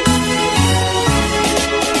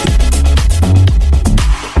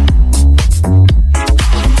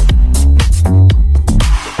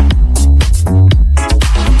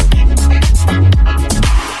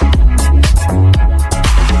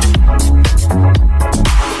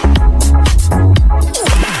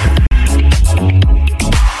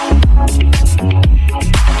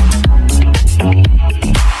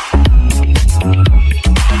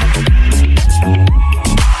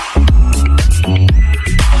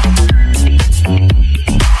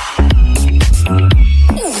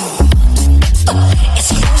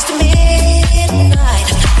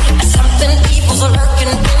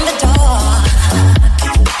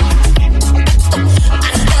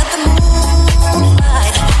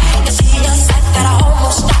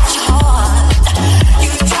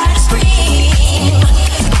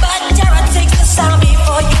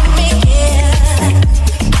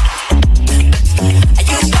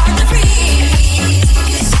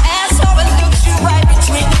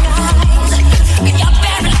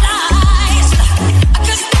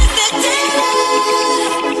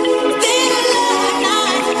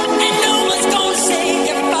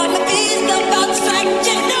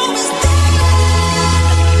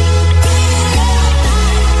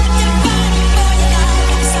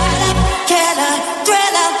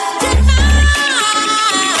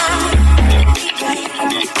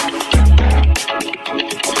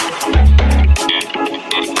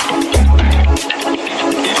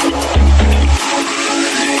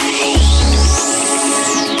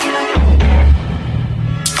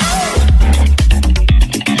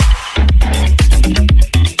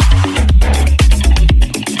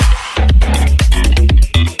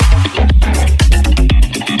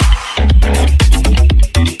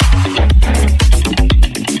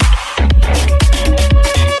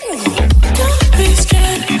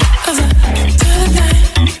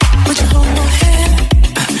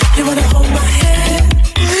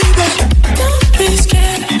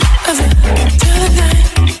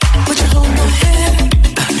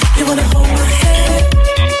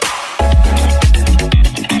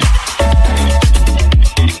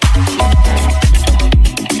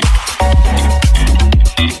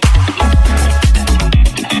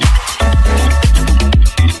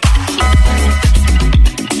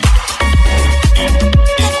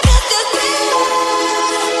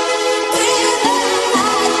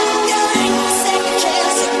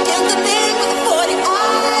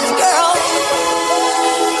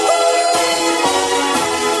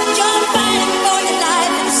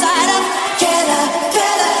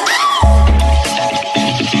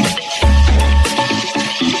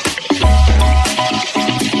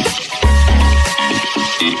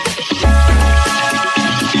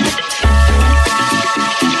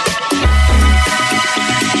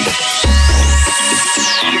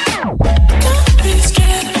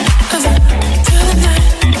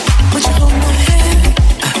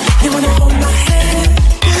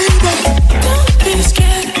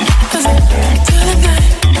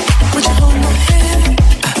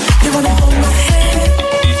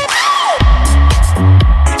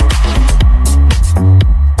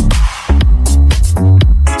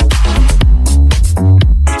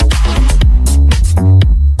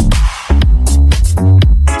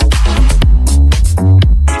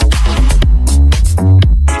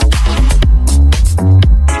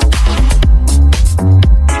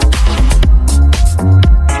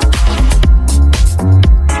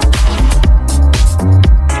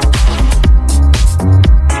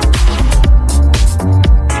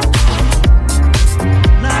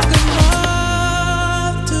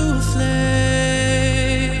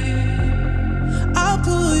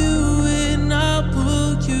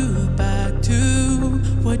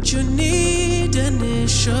 what you need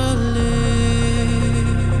initially.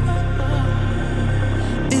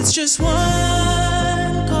 It's just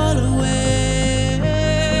one call away,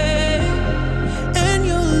 and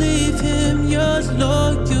you'll leave him. You're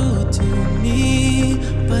loyal to me,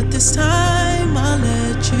 but this time I'll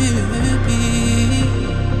let you be.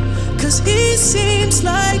 'Cause he seems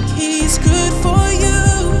like he's good for you,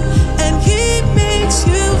 and he makes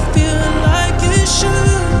you feel like you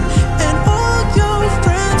should. And all your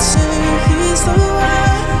friends say he's the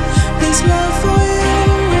one. His love for you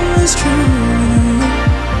is true.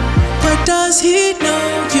 But does he know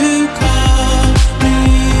you call me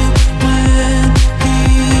when he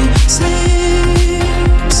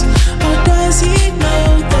sleeps? Or does he know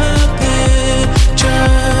the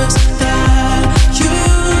pictures that you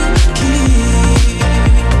keep?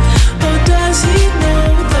 Or does he know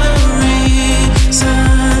the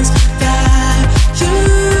reasons that you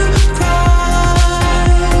cry?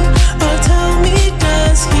 Or tell me,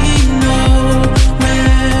 does he know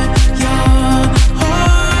where your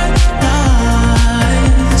heart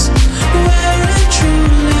lies? Where it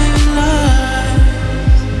truly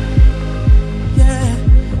lies? Yeah,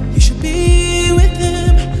 you should be with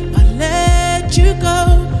him. I let you go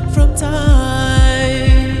from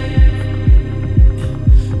time.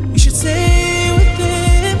 You should stay with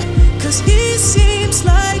him, 'cause he seems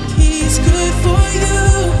like he's good for you,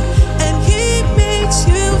 and he makes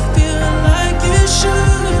you feel like you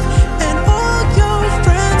should. And all your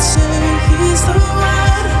friends say he's the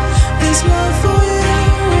one. His love for you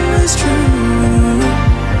is true.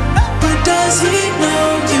 But does he know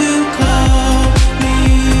you call me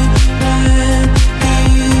when he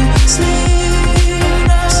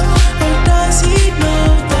sleeps? Or does he know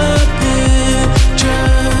the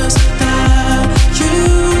pictures that you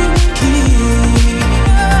keep?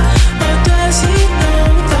 Or does he know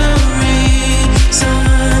the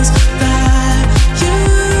reasons that you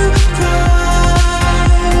cry?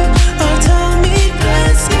 Or tell me,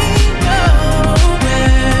 does he know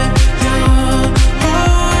where your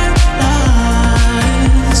heart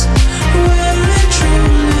lies? Where it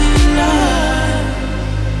truly lies?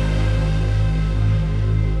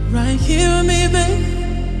 Right here with me, babe.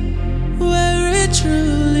 Where it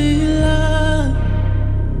truly lies.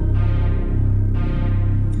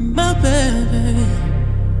 My baby.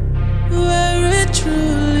 Where it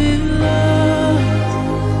truly lies.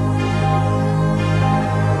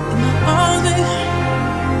 In my arms, baby.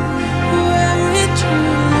 Where it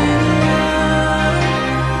truly lies.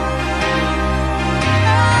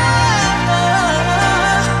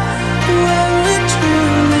 Where it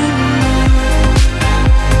truly lies.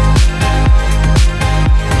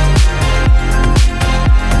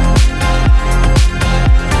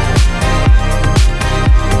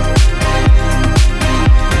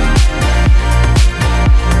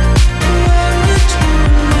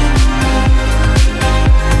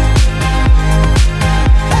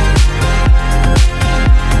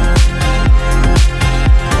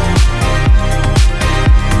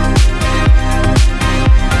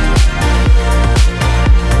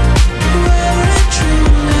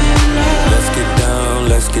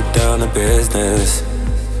 Let's get down to business.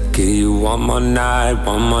 Give you one more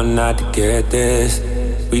night to get this.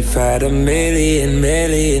 We've had a million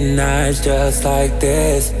nights just like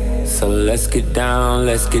this. So let's get down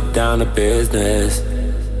to business.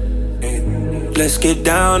 Let's get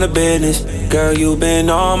down to business. Girl, you been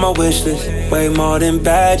on my wish list. Way more than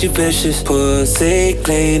bad, you vicious. Pussy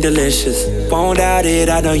clean, delicious. Won't doubt it,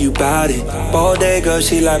 I know you bout it. Bodega,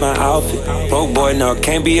 she like my outfit. Broke boy, no,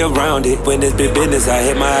 can't be around it. When it's big business, I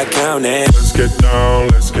hit my account and Let's get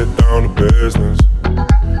down to business.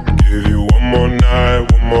 Give you one more night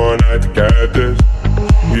to get this.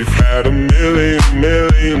 We've had a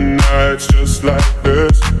million nights just like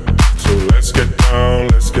this. So let's get down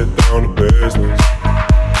to business.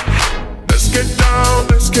 Let's get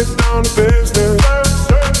down to business.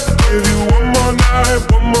 Give you one more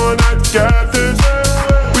night to get this.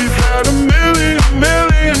 We've had a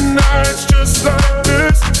million nights just like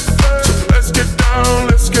this. So let's get down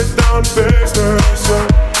to business.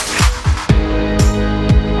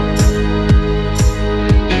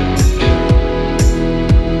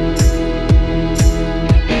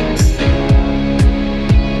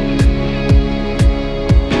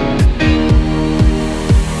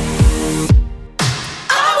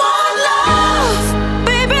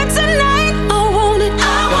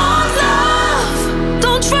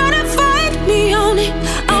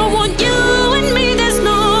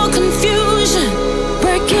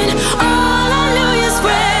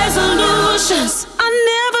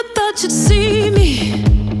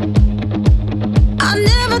 I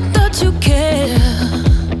never thought you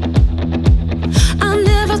cared.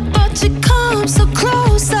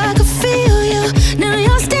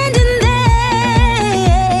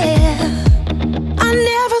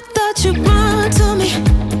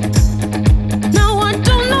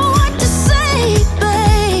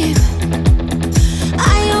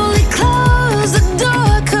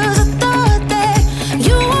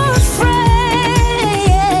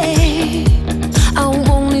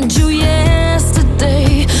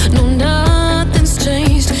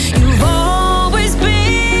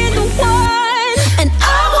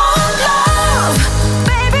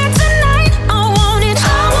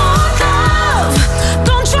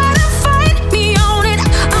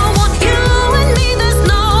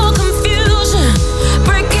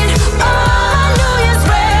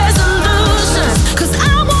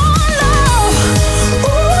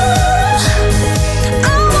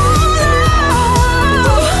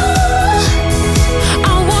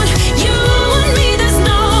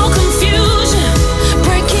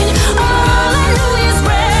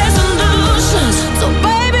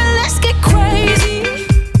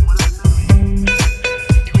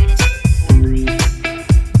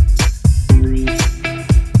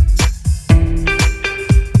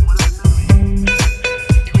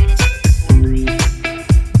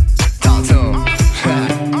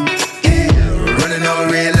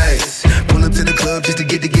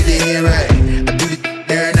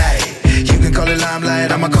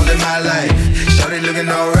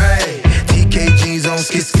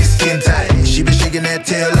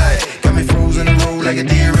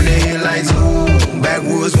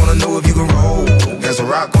 always wanna know if you can roll. Got some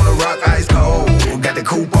rock on the rock, ice cold. Got the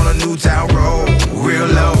coupe on a new town road, real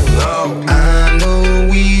low, low. I know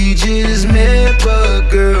we just met, but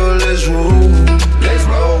girl, let's roll. Let's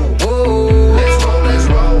roll. Whoa. Let's roll, let's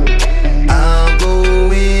roll. I'll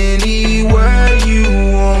go anywhere you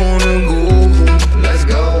wanna go. Let's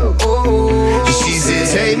go. Oh. She said,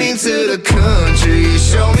 take me to the country,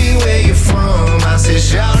 show me where you're from. I said,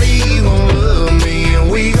 shawty, you gon' love me,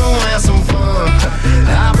 and we gon' have some fun.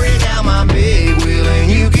 I break out my big wheel,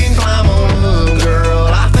 and you can climb on up, girl.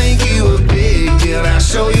 I think you a big deal. Now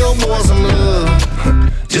show your boy some love,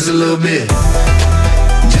 just a little bit.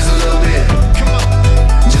 just a little bit. Come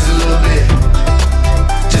on, just a little bit,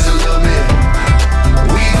 just a little bit.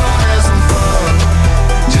 We gon' have some fun,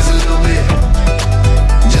 Just a little bit.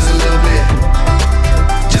 Just a little bit.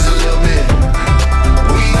 Just a little bit.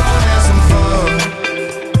 we gon' have some fun.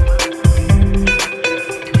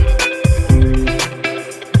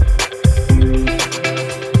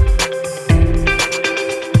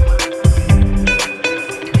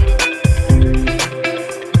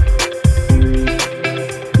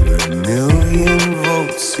 Million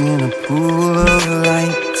volts in a pool of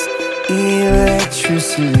light,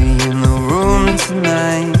 electricity in the room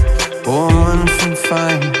tonight. Born from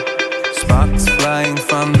fire, sparks flying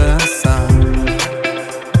from the sun.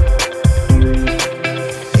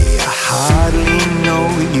 I hardly know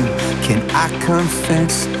you, can I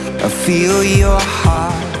confess? I feel your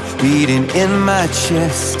heart beating in my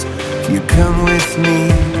chest. If you come with me,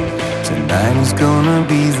 tonight is gonna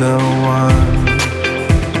be the one.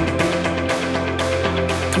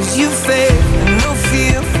 Cause you faith and no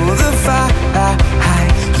fear for the fight.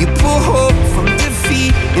 You pull hope from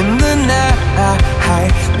defeat in the night.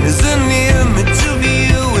 There's an image of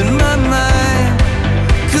you in my mind.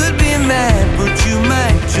 Could be mad, but you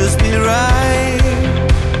might just be right.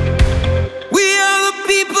 We are the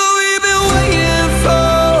people we've been waiting for.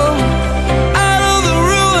 Out of the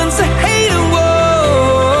ruins of hate and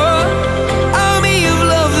war, army of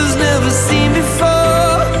lovers never seen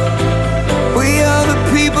before. We are the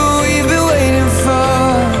people we've been waiting for.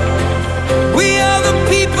 We are the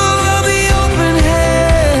people of the open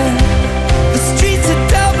hand. The streets of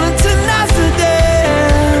Dublin to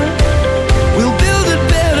Amsterdam. We'll build it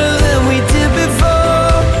better than we did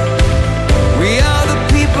before. We are the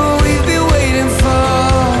people we've been waiting for.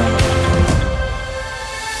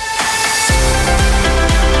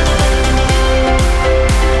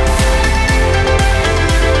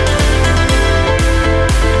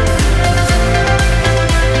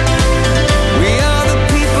 We are the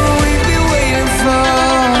people we've been waiting for.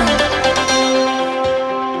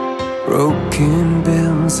 Broken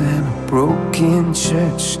bells and a broken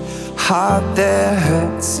church. Heart that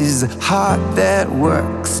hurts is a heart that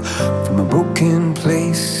works. From a broken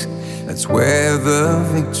place, that's where the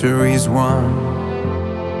victory's won.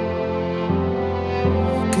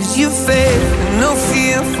 Cause you faith and no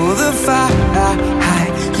fear for the fight.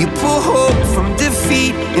 You pull hope from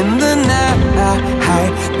defeat in the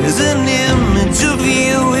night. There's an image of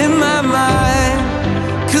you in my mind.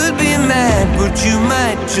 Could be mad, but you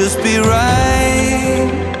might just be right.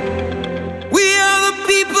 We are the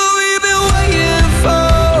people we've been waiting for.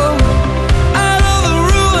 Out of the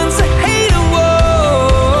ruins of hate and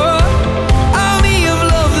war, army of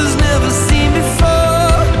lovers never seen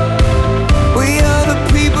before. We are the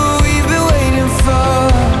people we've been waiting for.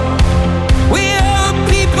 We are the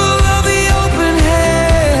people of the open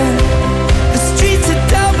hand. The streets of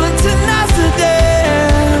Dublin to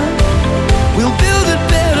Amsterdam. We'll build it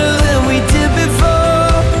better than we did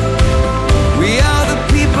before. We are the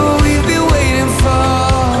people we've been waiting for.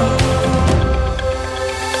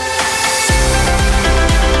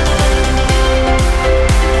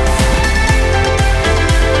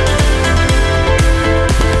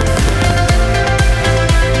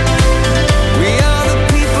 We are the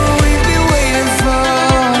people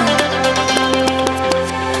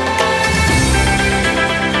we've been waiting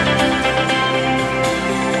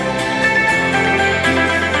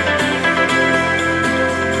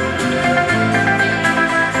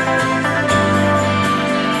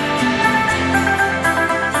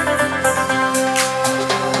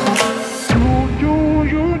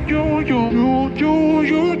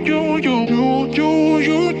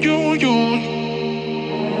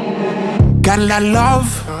Got a lot of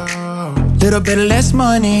love, little bit less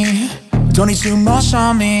money. Don't need too much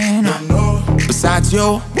on me. Besides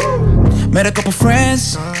you, met a couple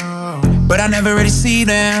friends, but I never really see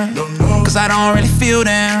them. Cause I don't really feel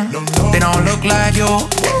them. They don't look like you.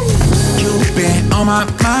 You've been on my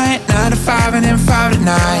mind, 9 to 5 and then 5 to 9,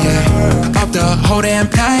 yeah. Up the whole damn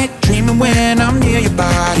night, dreaming when I'm near your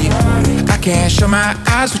body. I can't shut my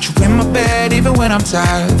eyes with you in my bed, even when I'm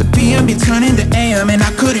tired. The PM be turning to AM, and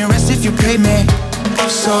I couldn't rest if you paid me.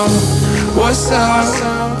 So, what's up?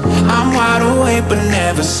 I'm wide awake but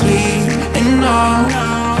never sleep. And no,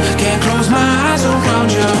 can't close my eyes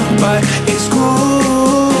around you, but it's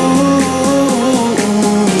cool.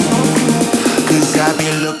 Cause I be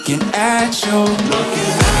looking at you,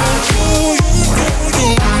 looking at you.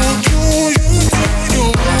 Looking at you,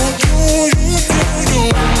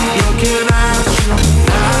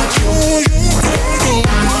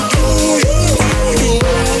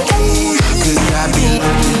 cause I be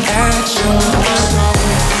looking at you.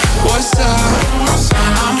 What's up?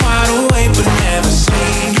 I'm wide awake but never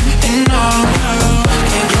sleep. And no,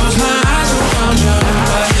 can't close my eyes around you,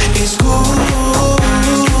 but it's cool.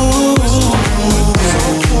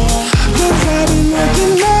 Cause I be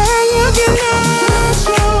looking at you.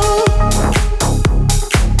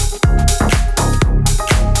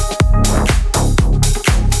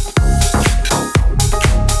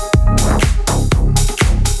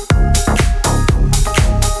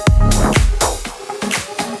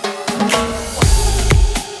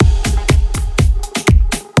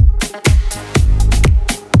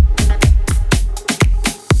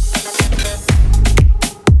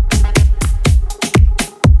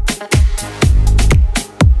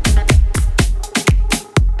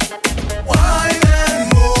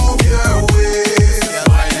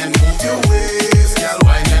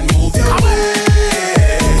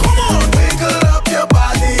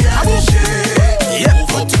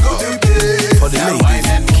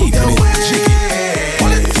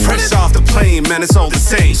 Man, it's all the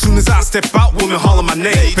same. Soon as I step out, women holler my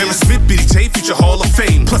name. Barry Smith, BDJ, future Hall of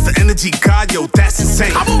Fame. Plus the energy, God, yo, that's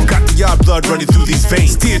insane. Got the yard blood running through these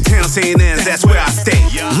veins. Dear town, St. Anne's, that's where I stay.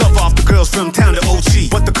 Love off the girls from town to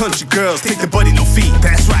OG. But the country girls take the buddy, no fee.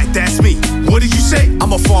 That's right, that's me. What did you say?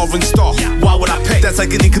 I'm a foreign star. Why would I pay? That's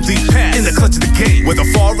like an incomplete pass. In the clutch of the game. With a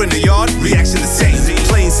far in the yard, reaction the same.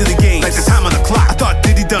 Playing silly games, like the time on the clock. I thought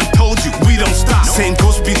Diddy done told you, we don't stop. Same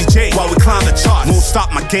goes BDJ, while we climb the charts. Won't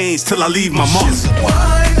stop my gains till I leave my mark.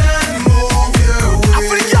 Wine and move your way. I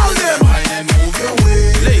feel y'all them. Wine and move your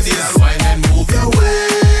way. Ladies, wine and move your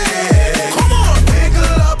way. Come on,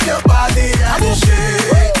 wiggle up your body and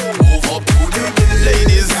shake. Move up to the beat.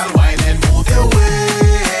 Ladies, wine and move your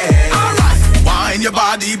way. Alright, wine your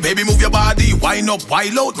body, baby, move your body. Wine up,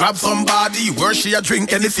 wild out, grab somebody. Where she a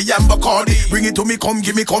drink, Hennessy and Bacardi. Bring it to me, come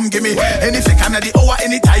give me, come give me. Any second of the hour,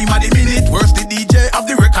 any time of the minute. Where's the DJ of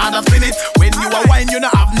the record of spin it? When you a wine, you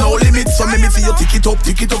not have no limit. So let me see you tick it up,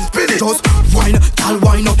 spin it. Just wine, gal,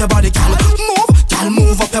 wine up your body, gal.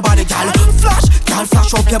 Move up your body, gal.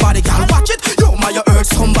 Flash up your body, gal. Watch it, yo, my you hurt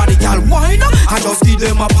somebody, gal. Wine, I just give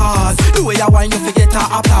them a pass. The way you wine, you forget a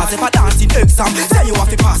applause. If I dance in exam, say you have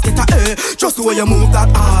to pass, get a A. Just the way you move that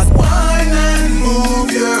ass. Wine and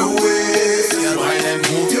move your waist. Wine and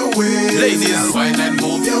move your waist. Ladies, wine and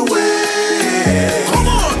move your waist. Come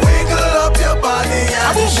on, wiggle up your body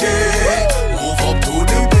and shake. Move up to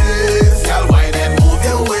the bass, gal. Wine and move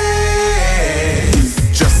your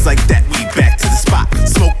waist. Just like that, we back to the spot.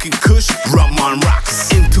 Smoking kush, rum on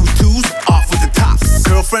rocks. In tutus, off with the tops.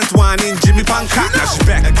 Girlfriends whining, Jimmy Bangkok. Now she's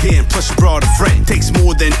back again, plus she brought a friend. Takes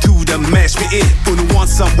more than two to mash me in. When you want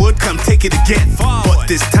some wood, come take it again. But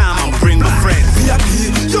this time I'll bring my friend.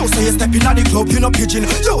 Yo, so you step in at the club, you no pigeon.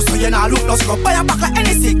 Yo, so you not look no scrub. Buy a back like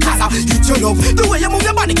any sick cause I hit your love. The way you move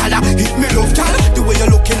your body, girl, hit me love, girl. The way you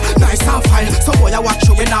looking, nice and fine. So boy, I watch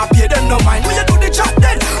you when I pay them no mind. When you do the job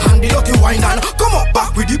then, and the lucky wine and come up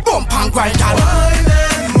back with the bump and grind, girl. Wine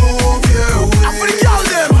and move your way. I feel the girl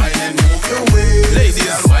them. Wine and move your way.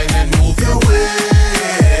 Ladies, wine and move your way.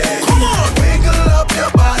 Come on, wiggle up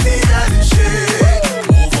your body and shake.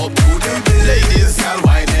 Move up to the beat. Ladies, girl,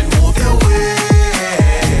 wine and move your way.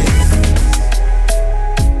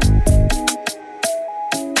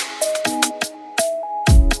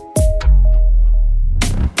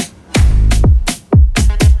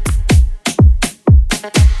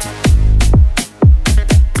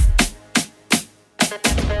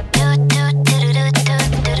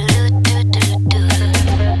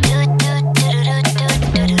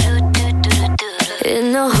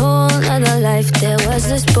 In a whole other life, there was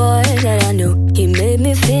this boy that I knew. He made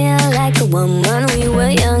me feel like a woman. We were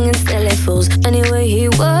young and silly fools. Anyway, he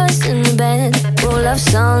was in the band. Roll of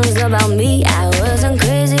songs about me. I wasn't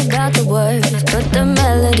crazy about the words, but the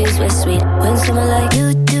melodies were sweet. When someone like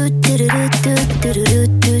do do do do do do do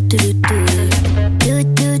do do do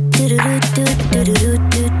do do do do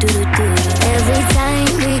do do do. Every time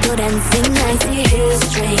we go dancing, I see his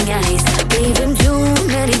string eyes. Gave him too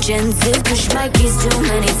many chances, push my keys too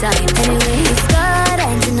many times. Anyway, he started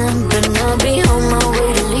acting up, and I'll be on my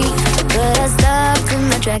way to leave. but I stopped in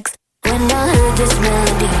my tracks when I heard this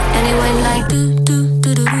melody. And it went like do do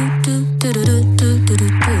do do do do do do do do do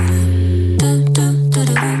do.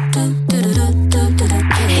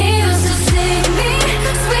 He used to sing me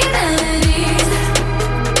sweet melodies.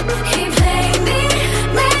 He played me,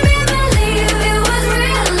 made me believe it was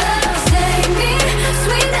real love. Sang me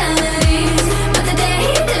sweet melodies, but the day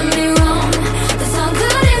he did me wrong, the song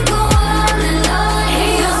couldn't go on and on. He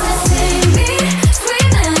used to sing me sweet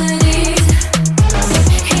melodies.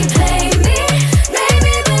 He played me, made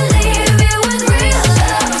me believe it was real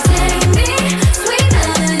love. Sang me sweet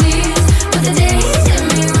melodies, but the day he did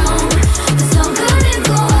me wrong, the song couldn't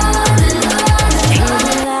go on and on. He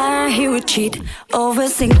would lie, he would cheat, over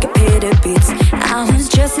syncopated beats. I was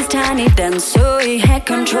just his tiny dance, so he had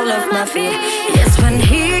control of my feet. Yes, when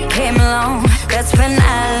he came along, that's when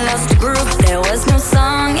I lost the groove. There was no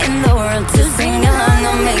song in the world to sing along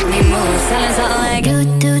or make me move. Silence all like do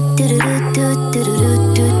do do do do do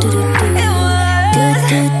do do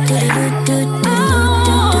do do do.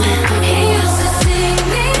 He used to sing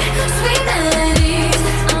me sweet melodies.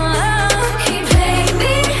 He played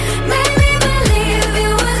me, made me believe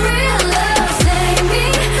it was real love. Sang me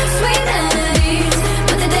sweet melodies,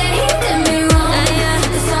 but the day he did me wrong,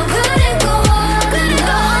 the song couldn't go on and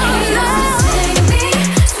on. He used to sing me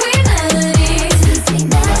sweet melodies.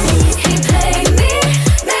 He played me,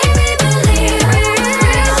 made me believe it was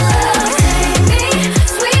real love. Sang me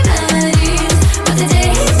sweet melodies, but the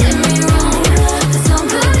day he did me wrong, the song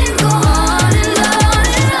couldn't go on and on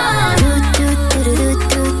and on.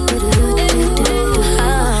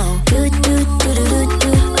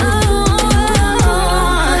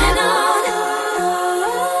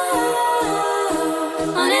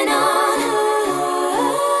 On and on.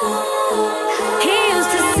 He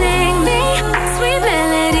used to sing me sweet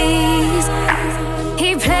melodies. He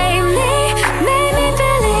played me, made me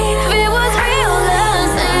believe it was real love.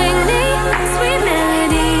 Sang me sweet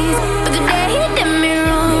melodies, but the day he did me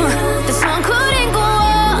wrong, the song couldn't go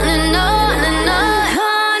on and on and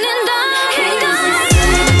on and on. He used to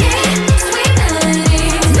sing me sweet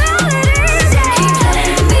melodies. He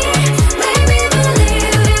played me, made me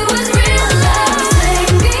believe it was real love.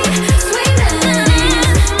 Sang me sweet melodies,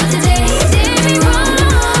 but the day he did me wrong,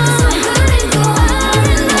 the song couldn't go on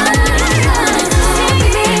and on and on. Sing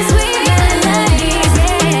me sweet melodies,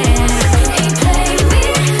 yeah. He played me,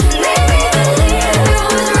 made me believe it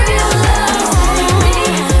was real love. Sang me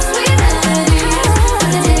sweet melodies, but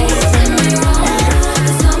the day he did me wrong,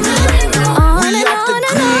 the song couldn't go on We and off the on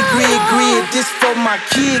and grid. This for my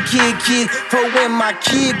kids. For when my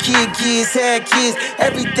kids had kids.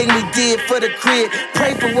 Everything we did for the crib.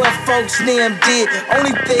 Pray for what folks them did.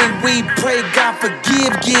 Only thing we pray, God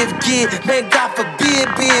forgive, give. Man, God forbid,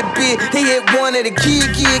 bid. He hit one of the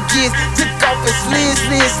kids. Took off his slid.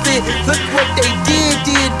 Look what they did.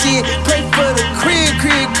 Pray for the crib.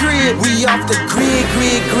 We off the grid.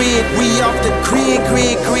 We off the grid. We off the grid.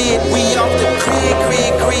 We off the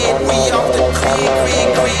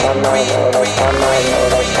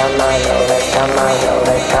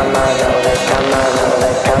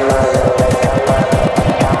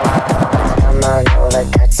Come on over,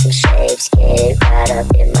 cut some shapes, get right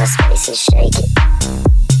up in my space and shake it.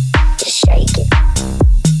 Just shake it.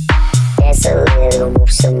 Dance a little,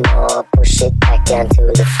 move some more, push it back down to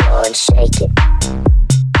the floor and shake it.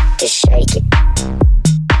 Just shake it.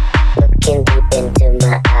 Looking deep into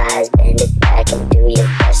my eyes, bend it back and do your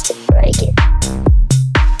best to break it.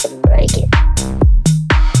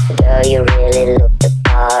 Girl, you really look the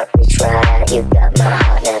part. Reach right out, you got my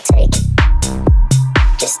heart, now take it.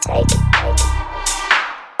 Just take it.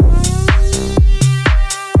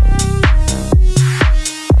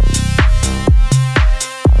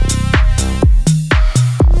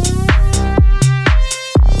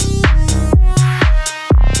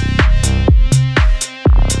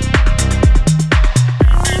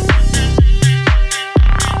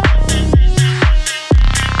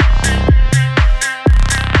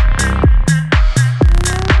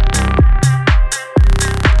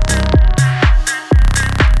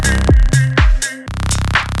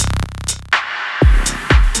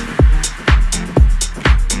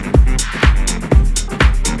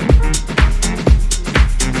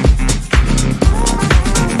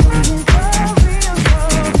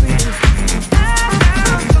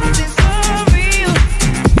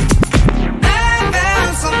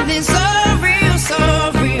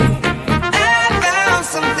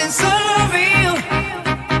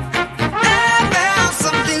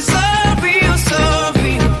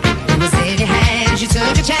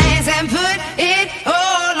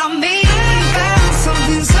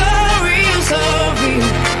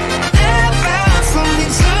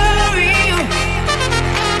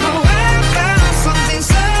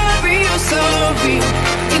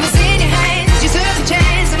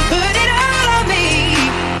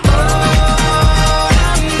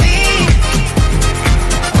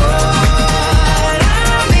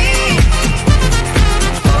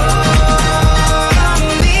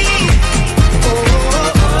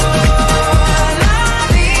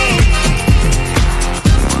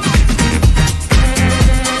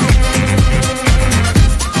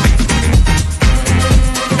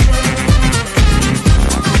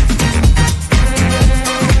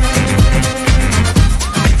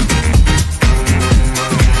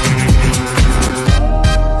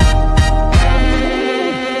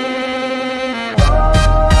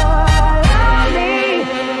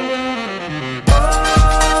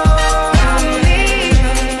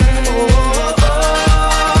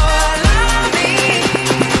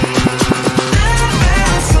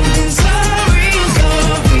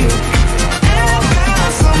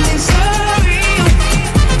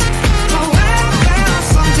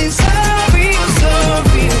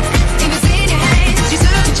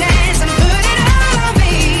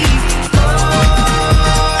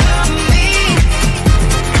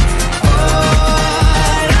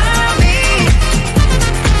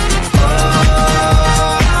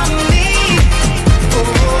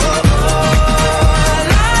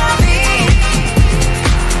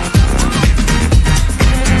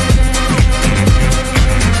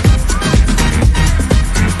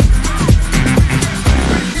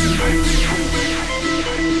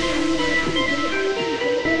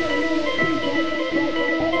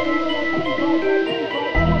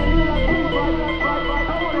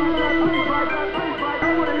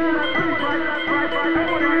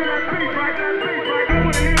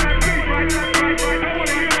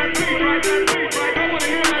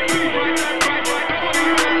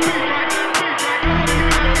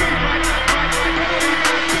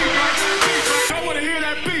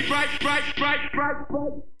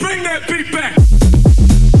 Bring that beat back.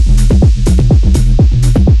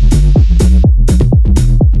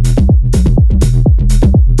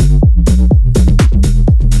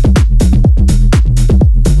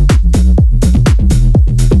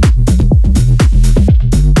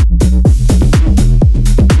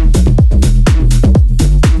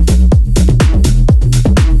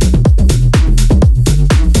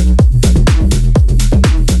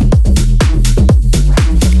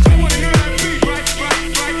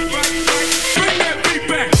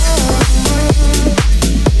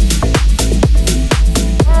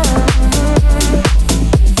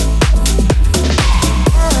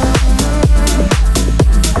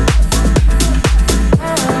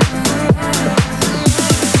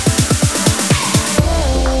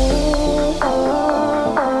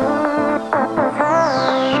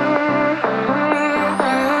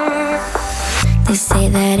 They say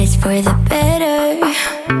that it's for the better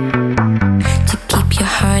to keep your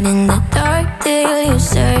heart in the dark till you're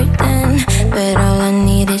certain. But all I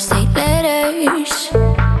need is 8 letters.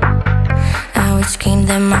 I would scream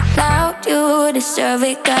them out loud. You deserve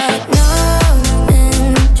it, got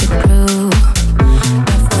nothing to prove.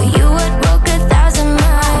 But for you I'd walk 1,000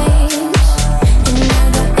 miles. And I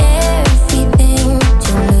got everything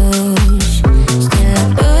to lose. Still I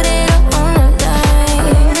put it up on the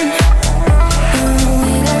line.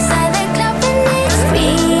 We go silent, club when it's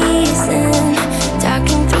reason.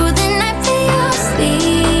 Talking through the night till you're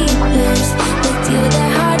sleepless. With you the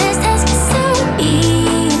hardest task is so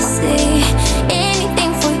easy.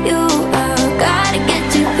 Anything for you, I gotta get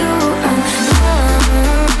to you.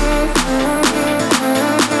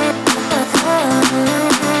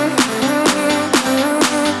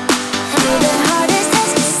 The hardest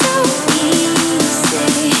task is so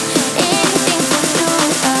easy. Anything for you,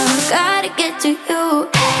 I gotta get to you.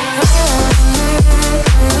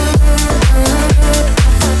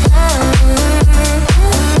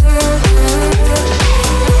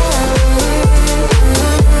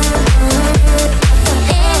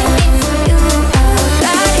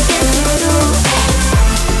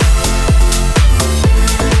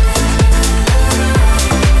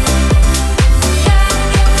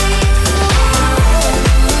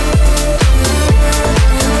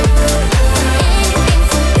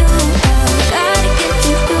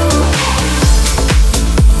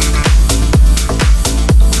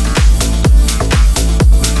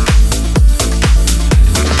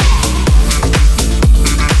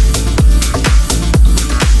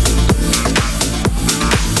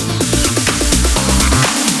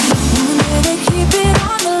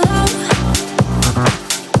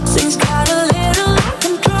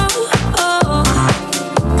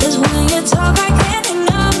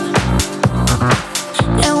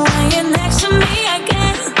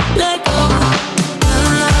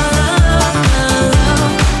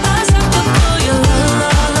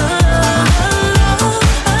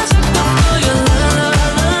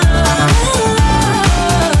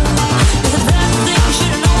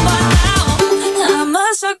 I'm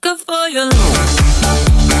a sucker for your love.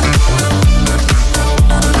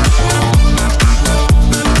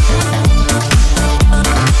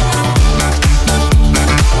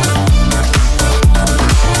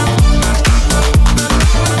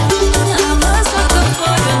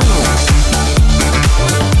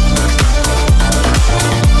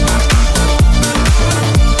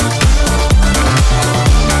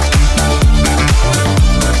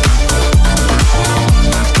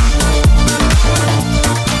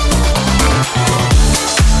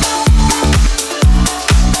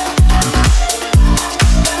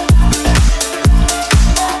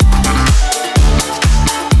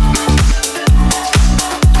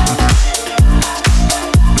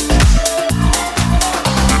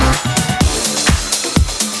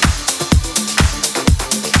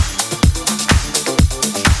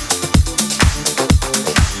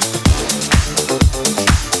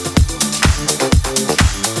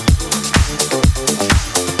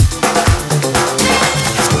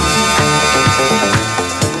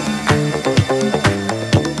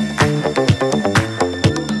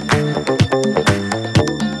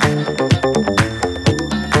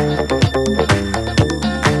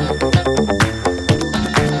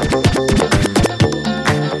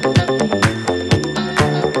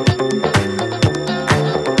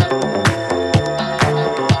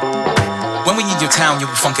 When we need your town, yeah,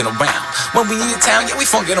 we funkin' around. When we need your town, yeah, we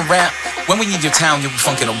funkin' around. When we need your town, yeah, we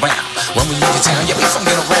funkin' around. When we need your town, yeah, we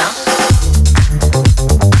funkin' around.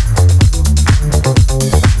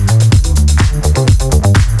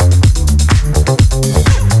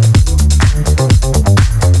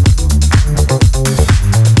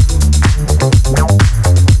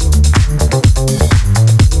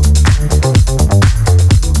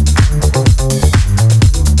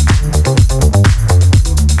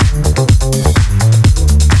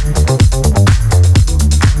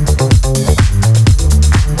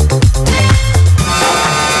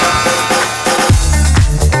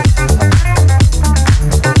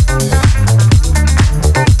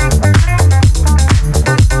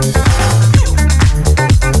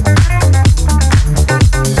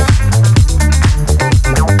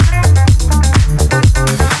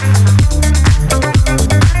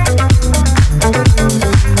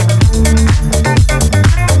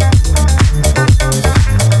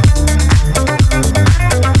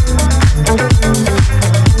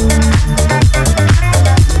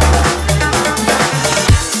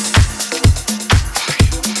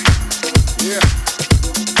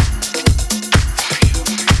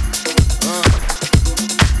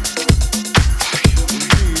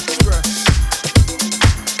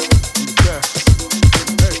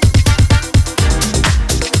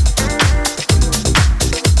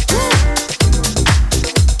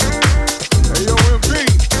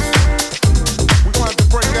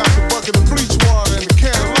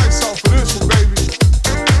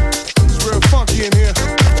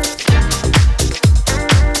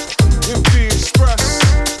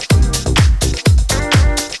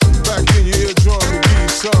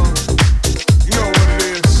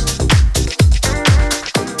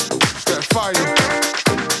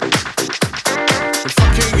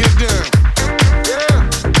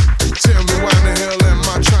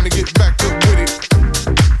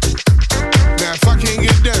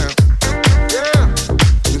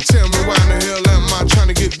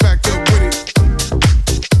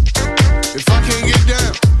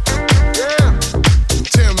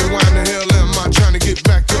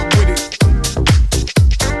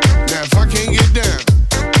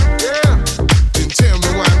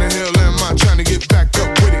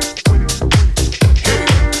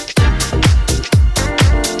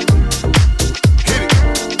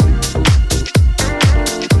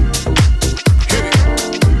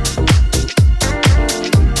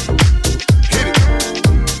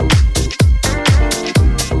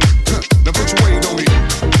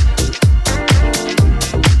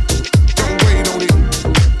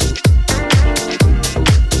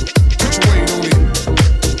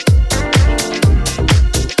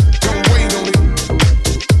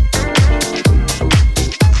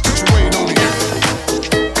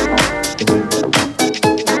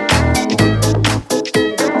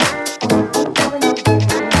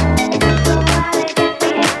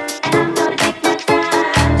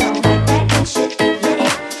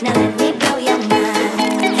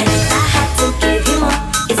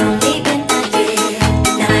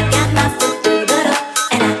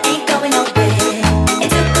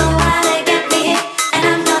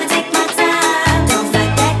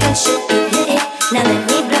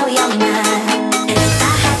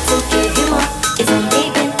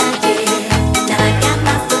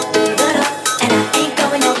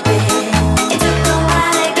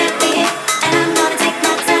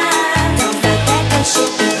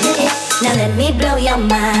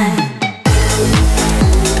 mind.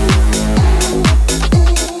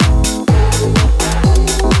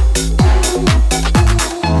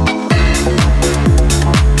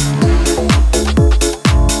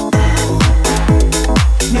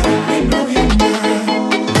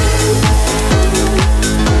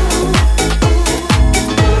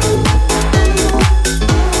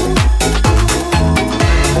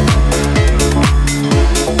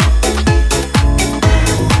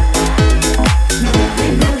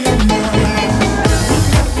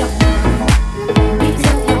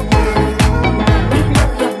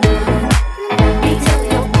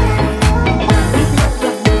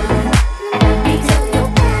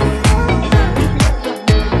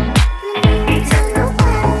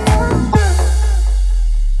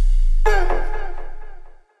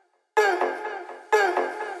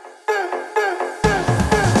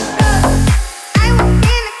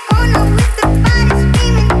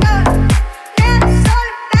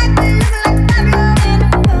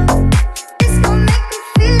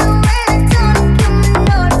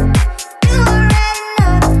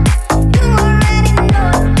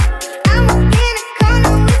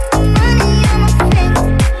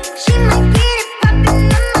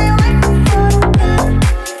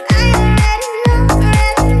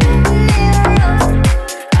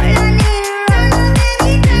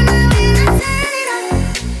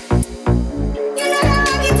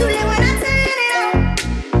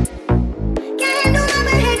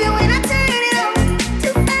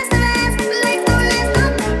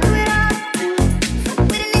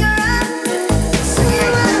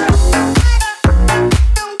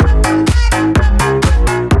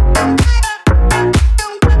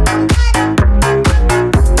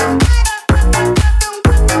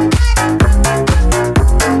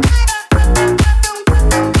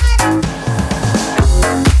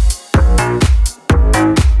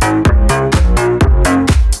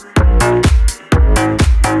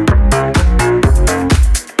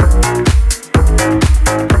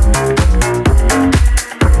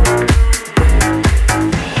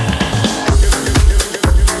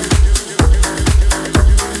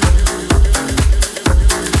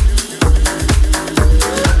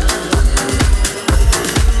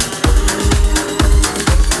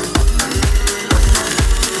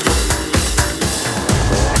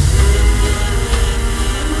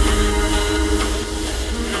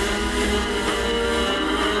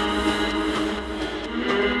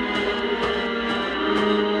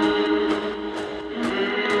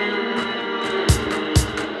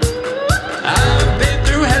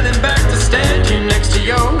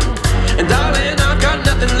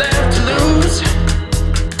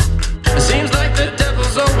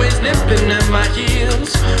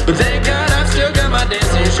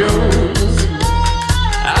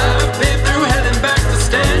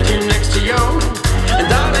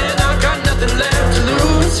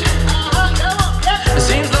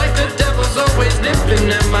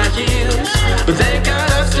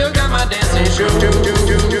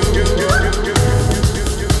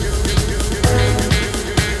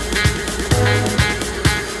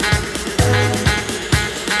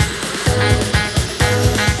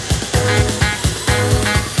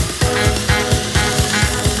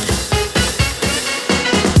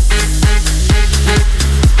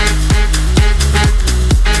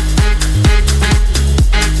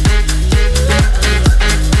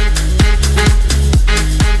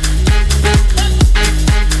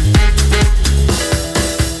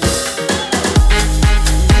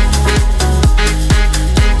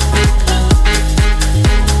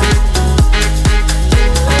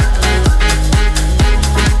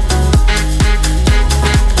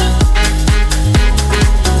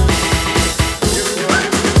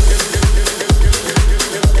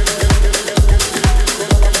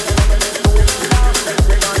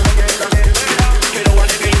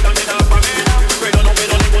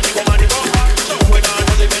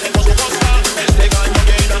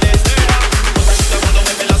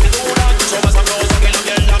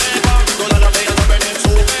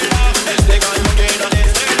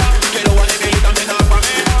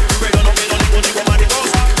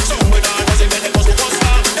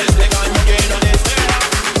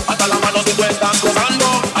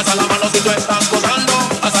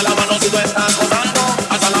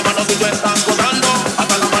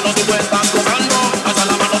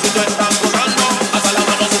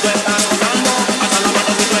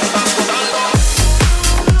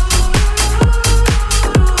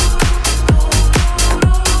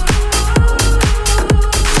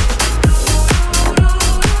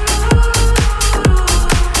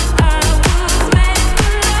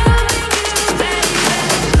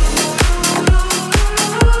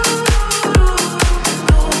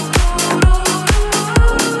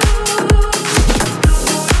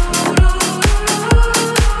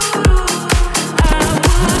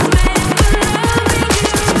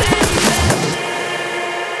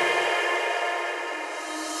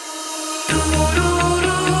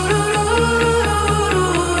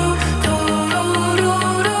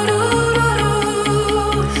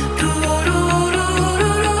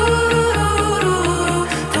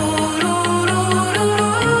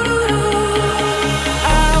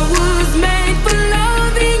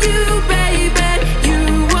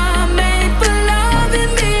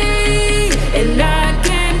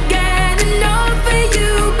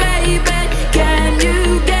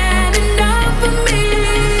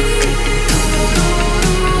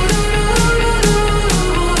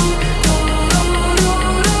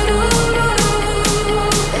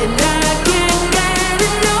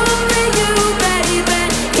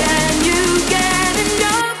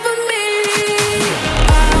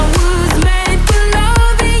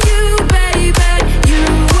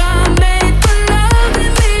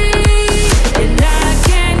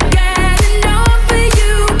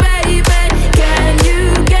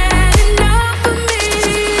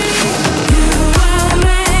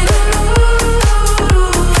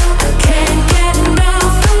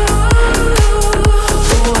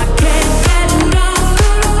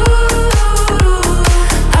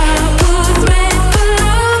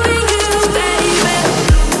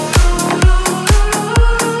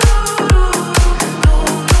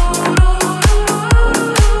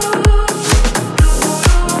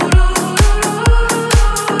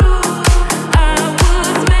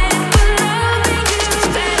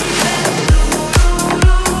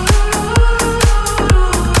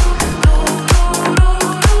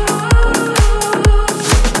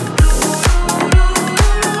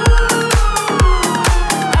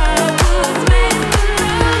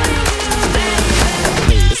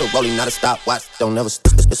 rolling, not a stopwatch. Don't never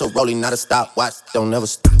stop. It's a rolling, not a stopwatch. Don't never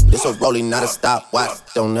stop. It's a rolling, not a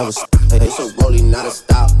stopwatch. Don't never stop. It's a rolling, not a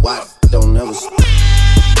stopwatch. Don't never stop.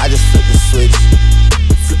 I just flip the switch.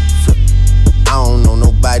 Flip, flip. I don't know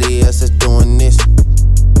nobody else that's doing this.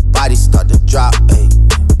 Body start to drop, ayy.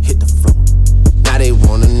 Hit the floor. Now they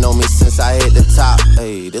wanna know me since I hit the top.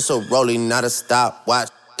 Ayy, this a rolling, not a stopwatch.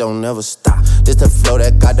 Don't never stop. This the flow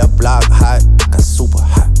that got the block hot. Got super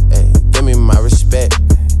hot. Ayy, give me my respect.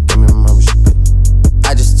 Give me my respect.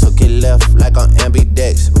 I just took it left like on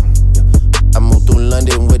ambidex. I moved through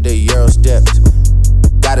London with the Euro steps.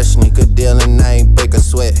 Got a sneaker deal and I ain't break a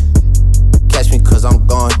sweat. Catch me cause I'm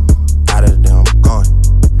gone. Out of there, I'm gone.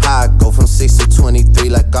 How I go from 6 to 23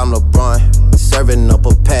 like I'm LeBron. Serving up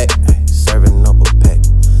a pack. Serving up a pack.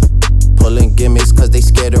 Pulling gimmicks cause they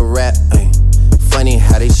scared to rap. Ay. Funny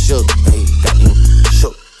how they shook. Ay. Got me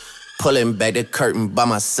shook. Pulling back the curtain by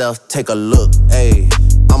myself. Take a look. Ay.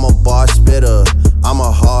 I'm a bar spitter. I'm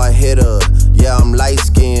a hard hitter. Yeah, I'm light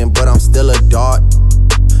skinned, but I'm still a dart.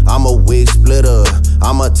 I'm a wig splitter.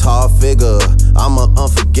 I'm a tall figure. I'm a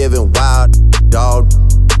unforgiving wild dog.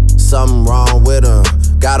 Something wrong with him.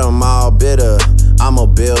 Got them all bitter. I'm a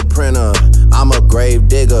bill printer. I'm a grave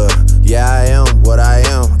digger. Yeah, I am what I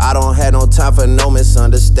am. I don't have no time for no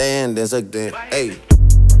misunderstandings again. Hey.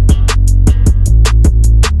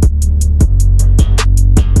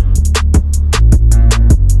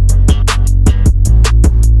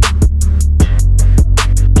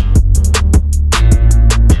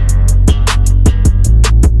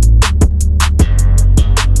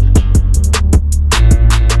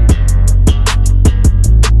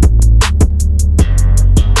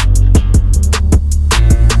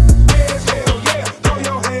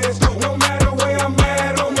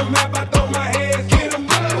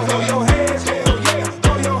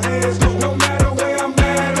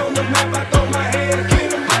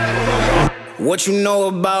 What you know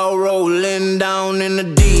about rolling down in the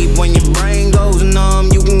deep? When your brain goes numb,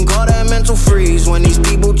 you can call that mental freeze. When these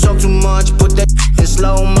people talk too much, put that in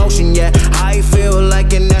slow motion. Yeah, I feel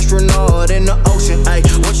like an astronaut in the ocean. Ay,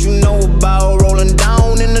 what you know about rolling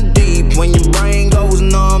down in the deep? When your brain goes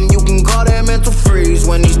numb, you can call that mental freeze.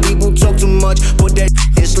 When these people talk too much, put that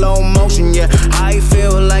in slow motion. Yeah, I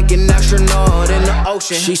feel like an astronaut in the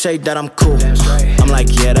ocean. She say that I'm cool. I'm like,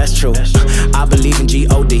 yeah, that's true. I believe in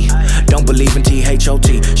G-O-D. Don't believe in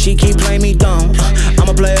T-H-O-T. She keep playing me dumb. I'm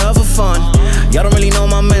a player for fun. Y'all don't really know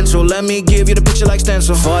my mental. Let me give you the picture like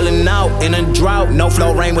stencil. Falling out in a drought. No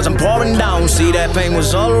flow rain was I'm pouring down. See that pain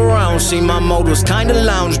was all around. See my mode was kinda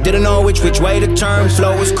lounge. Didn't know which way to turn.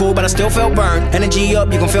 Flow was cool but I still felt burned. Energy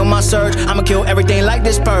up, you can feel my surge. I'ma kill everything like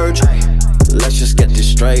this purge. Let's just get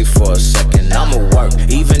this straight for a second. I'ma work,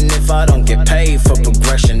 even if I don't get paid for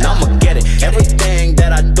progression. I'ma get it. Everything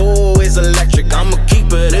that I do is electric. I'ma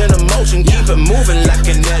keep it in motion, keep it moving like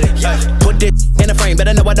kinetic. Put this in a frame,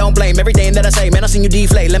 better know I don't blame everything that I say. Man, I seen you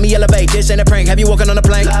deflate. Let me elevate. This ain't a prank. Have you walking on a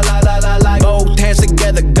plane? Both hands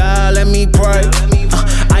together, God, let me pray.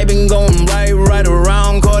 I been going right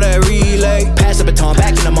around, call that relay. Pass the baton,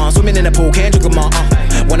 back in the mall, swimming in the pool, can't drink them all.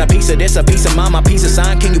 Want a piece of this, a piece of mine, my piece of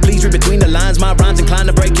sign. Can you please read between the lines? My rhymes inclined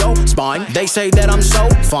to break your spine. They say that I'm so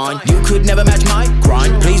fine, you could never match my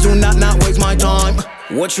grind. Please do not waste my time.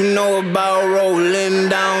 What you know about rolling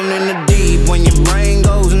down in the deep? When your brain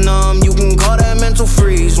goes numb, you can call that mental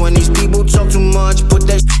freeze. When these people talk too much, put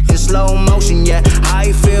that in slow motion. Yeah,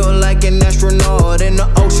 I feel like an astronaut in the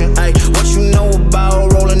ocean. Ay, what you know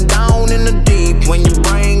about rolling down in the deep? When your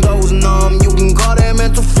brain goes numb, you can call that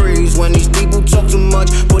mental freeze. When these people talk too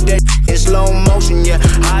much, put that in slow motion. Yeah,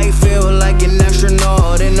 I feel like an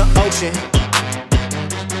astronaut in the ocean.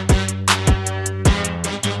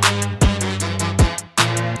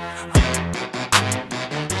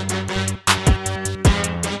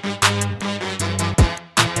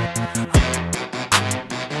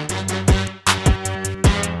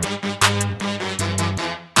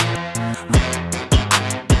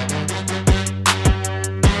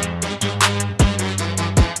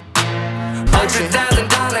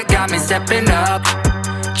 $100,000 got me stepping up.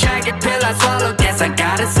 Jagged pill I swallow, guess I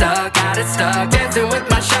got it stuck. Dancing with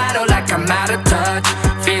my shadow like I'm out of touch.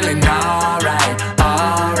 Feeling alright.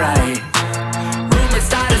 Rumors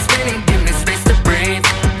started spinning, give me space to breathe.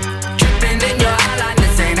 Dripping in your eyeline,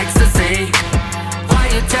 this ain't ecstasy. Why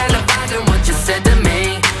you televising what you said to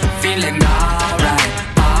me? Feeling alright.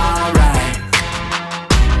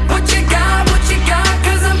 What you got,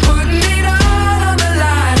 cause I'm putting it all on the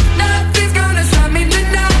line. Nothing's gonna stop me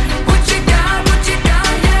tonight. What you got,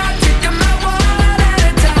 yeah, I'm taking my one at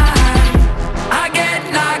a time. I get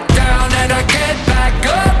knocked down and I get back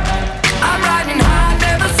up.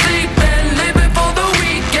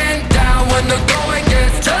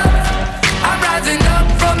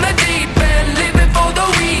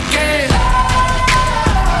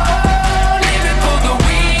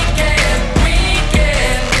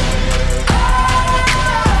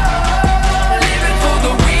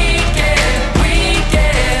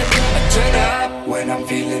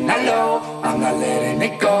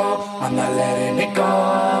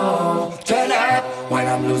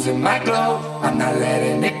 I'm losing my glow. I'm not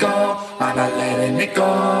letting it go, I'm not letting it go.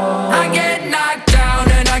 I get knocked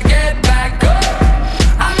down and I get back up.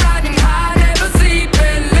 I'm riding high, never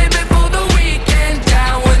sleeping, living for the weekend.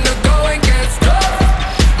 Down when the going gets tough.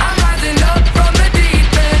 I'm rising up from the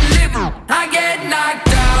deep end, living. I get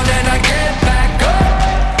knocked down and I get back up.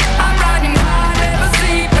 I'm riding high, never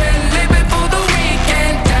sleeping, living for the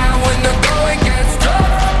weekend. Down when the going gets tough.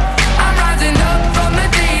 I'm rising up from the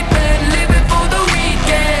deep end, living for the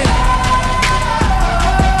weekend.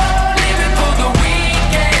 Living for the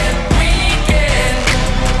weekend, weekend.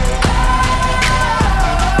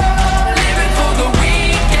 Living for the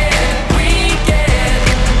weekend, weekend.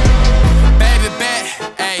 Baby bet,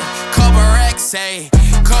 ayy, couple racks, ayy,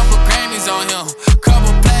 couple Grammys on him,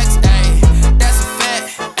 couple plaques, ayy, that's a fact,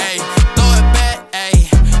 ayy, throw it back, ayy,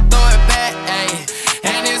 throw it back, ayy,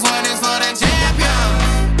 and this one is for the champion.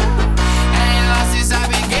 Ain't lost since I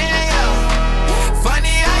began, yo.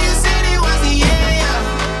 Funny how you said it was the end, yo.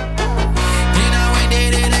 Then I went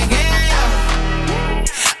did it again, yo.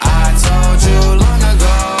 I told you long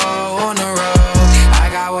ago on the road, I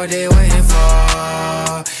got what they waiting for.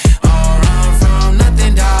 Don't run from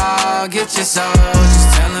nothing, dog. Get your soul, just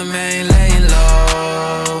tell them ain't laying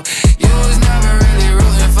low. You was never really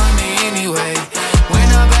rooting for me anyway. When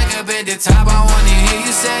I'm back up at the top, I wanna hear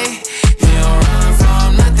you say, you don't run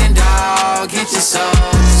from nothing, dog. Get your soul,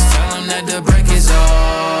 just tell them that the break is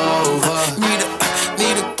over.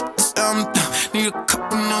 Need a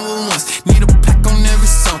couple number ones. Need a pack on every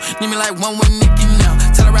song. Need me like one with Nicki now.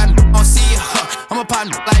 Tell her I don't see her. I'm a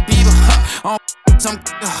partner like Bieber, I don't some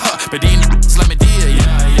but these niggas let me deal, yeah.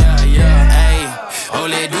 Ayy, oh,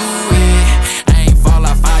 let do it. I ain't fall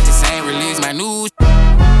off, I just ain't release my new shit.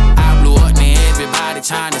 I blew up, and everybody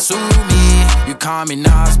tryna sue me. You call me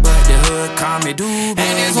Nas, but the hood call me Doobie.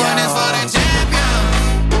 And this one is for the champion.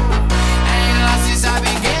 Ain't lost since I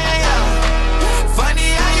began, yo. Funny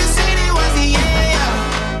how you said it was the end, yo.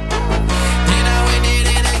 Then I went did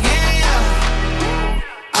it again, yo.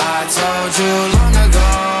 I told you long ago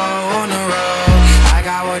on the road, I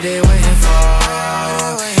got what they waiting for.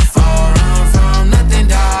 Don't run from nothing,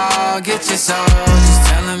 dog. Get your soul, just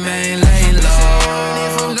tell them ain't laying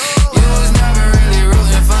low. You was never really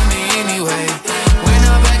rooting for me anyway. When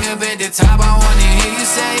I'm back up at the top, I wanna hear you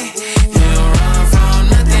say, you don't run from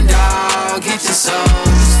nothing, dog. Get your soul,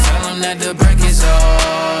 just tell them that the break is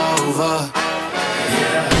over.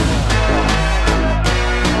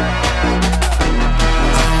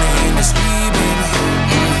 Only in the street, baby.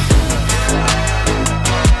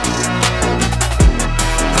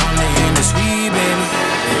 Only in the street, baby.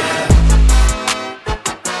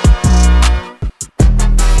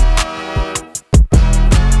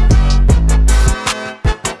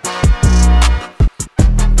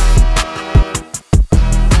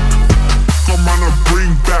 Come on and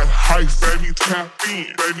bring back hype, baby, tap in.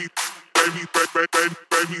 Baby,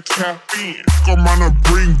 tap in. Come on and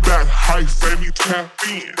bring back hype, baby, tap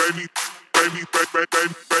in. Baby,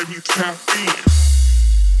 tap in.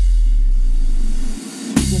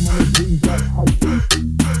 Come on and bring back hype.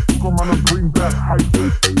 Come on and bring back hype.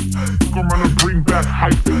 Come on and bring back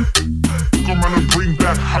hype. Come on and bring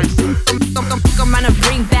back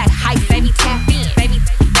hype, baby, tap in.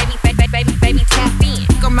 Baby, tap in.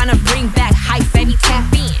 Come on and bring back hype, baby,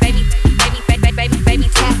 tap in. Baby,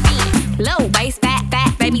 tap in. Low bass, fat,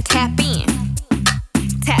 baby, tap in.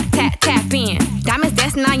 Tap in. Diamonds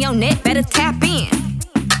dancing on your neck, better tap in.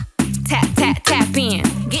 Tap in.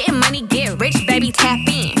 Getting money, get rich, baby, tap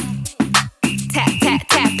in.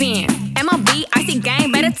 Tap in. MLB, icy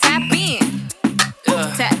gang, better tap in.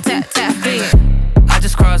 Tap in. I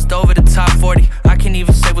just crossed over the top 40. I can't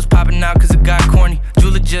even say what's popping now cause it got corny.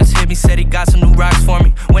 Jeweler just hit me, said he got some new rocks for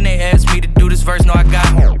me. When they asked me to do this verse, no, I got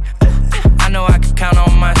home. I know I can count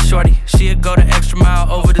on my shorty. She'd go the extra mile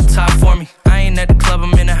over the top for me. I ain't at the club,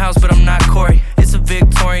 I'm in the house, but I'm not Corey. It's a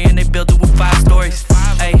Victorian, they built it with 5 stories.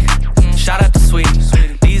 Ayy, shout out to Sweetie.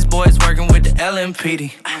 These boys working with the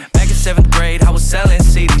LMPD. Back in 7th grade, I was selling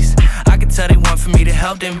CDs. I could tell they want for me to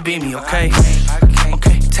help them beat me, okay?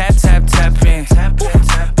 Okay, tap in.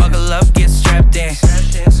 Buckle up, get strapped in.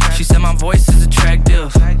 She said my voice is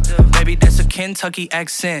attractive. Baby, that's a Kentucky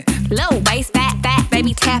accent. Low bass, fat,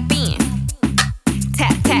 baby, tap in.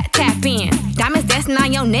 Tap in. Diamonds dancing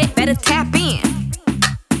on your neck, better tap in.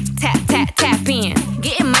 Tap in.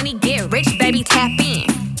 Getting money, get rich, baby, tap in.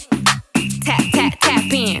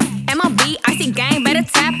 Tap in. MLB, icy gang, better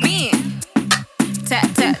tap in.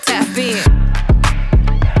 Tap in.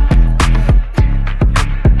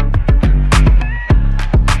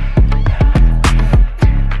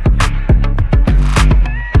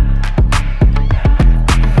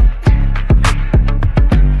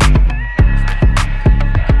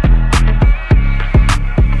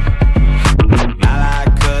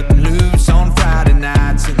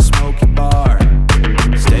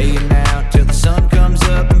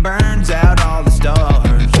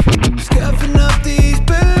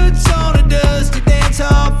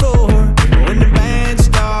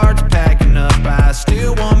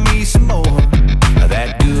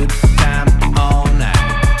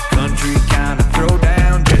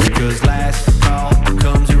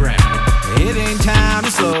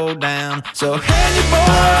 time. So hand your boy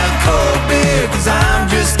a cold beer, cause I'm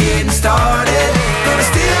just getting started. Gonna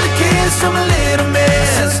steal a kiss from a little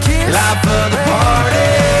miss, life of the party.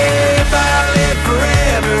 If I live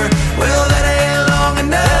forever, well that ain't long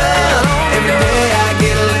enough. Every day I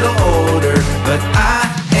get a little older, but I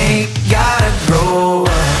ain't gotta grow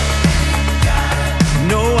up.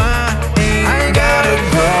 No, I ain't gotta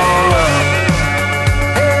grow up.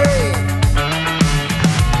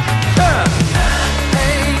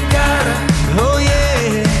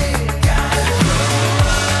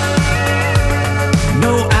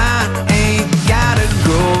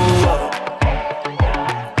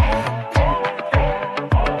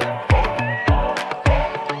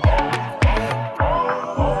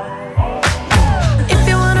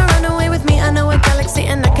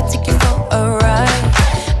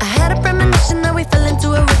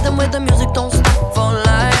 The music don't stop for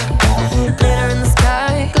life. Glitter in the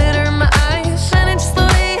sky, glitter in my eyes, shining just the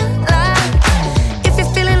way I like. If you're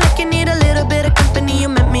feeling like you need a little bit of company, you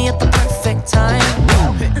met me at the perfect time.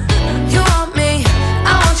 You want me,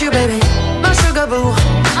 I want you, baby. My sugar boo,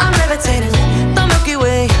 I'm levitating. The Milky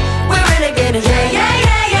Way, we're renegading. Yeah, yeah,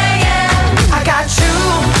 yeah, yeah, yeah. I got you,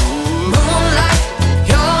 moonlight.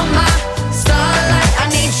 You're my starlight. I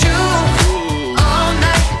need you all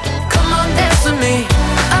night. Come on, dance with me.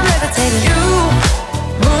 You,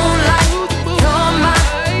 moonlight, you're my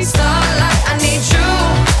starlight. I need you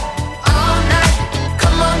all night.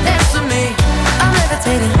 Come on, dance with me. I'm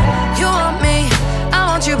levitating. You want me, I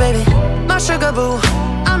want you, baby. My sugar boo,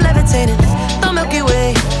 I'm levitating. The Milky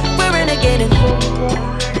Way, we're renegading.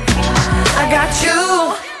 I got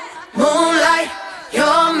you, moonlight,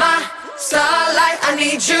 you're my starlight. I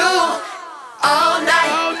need you all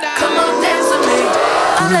night. Come on, dance with me.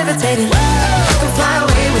 I'm levitating.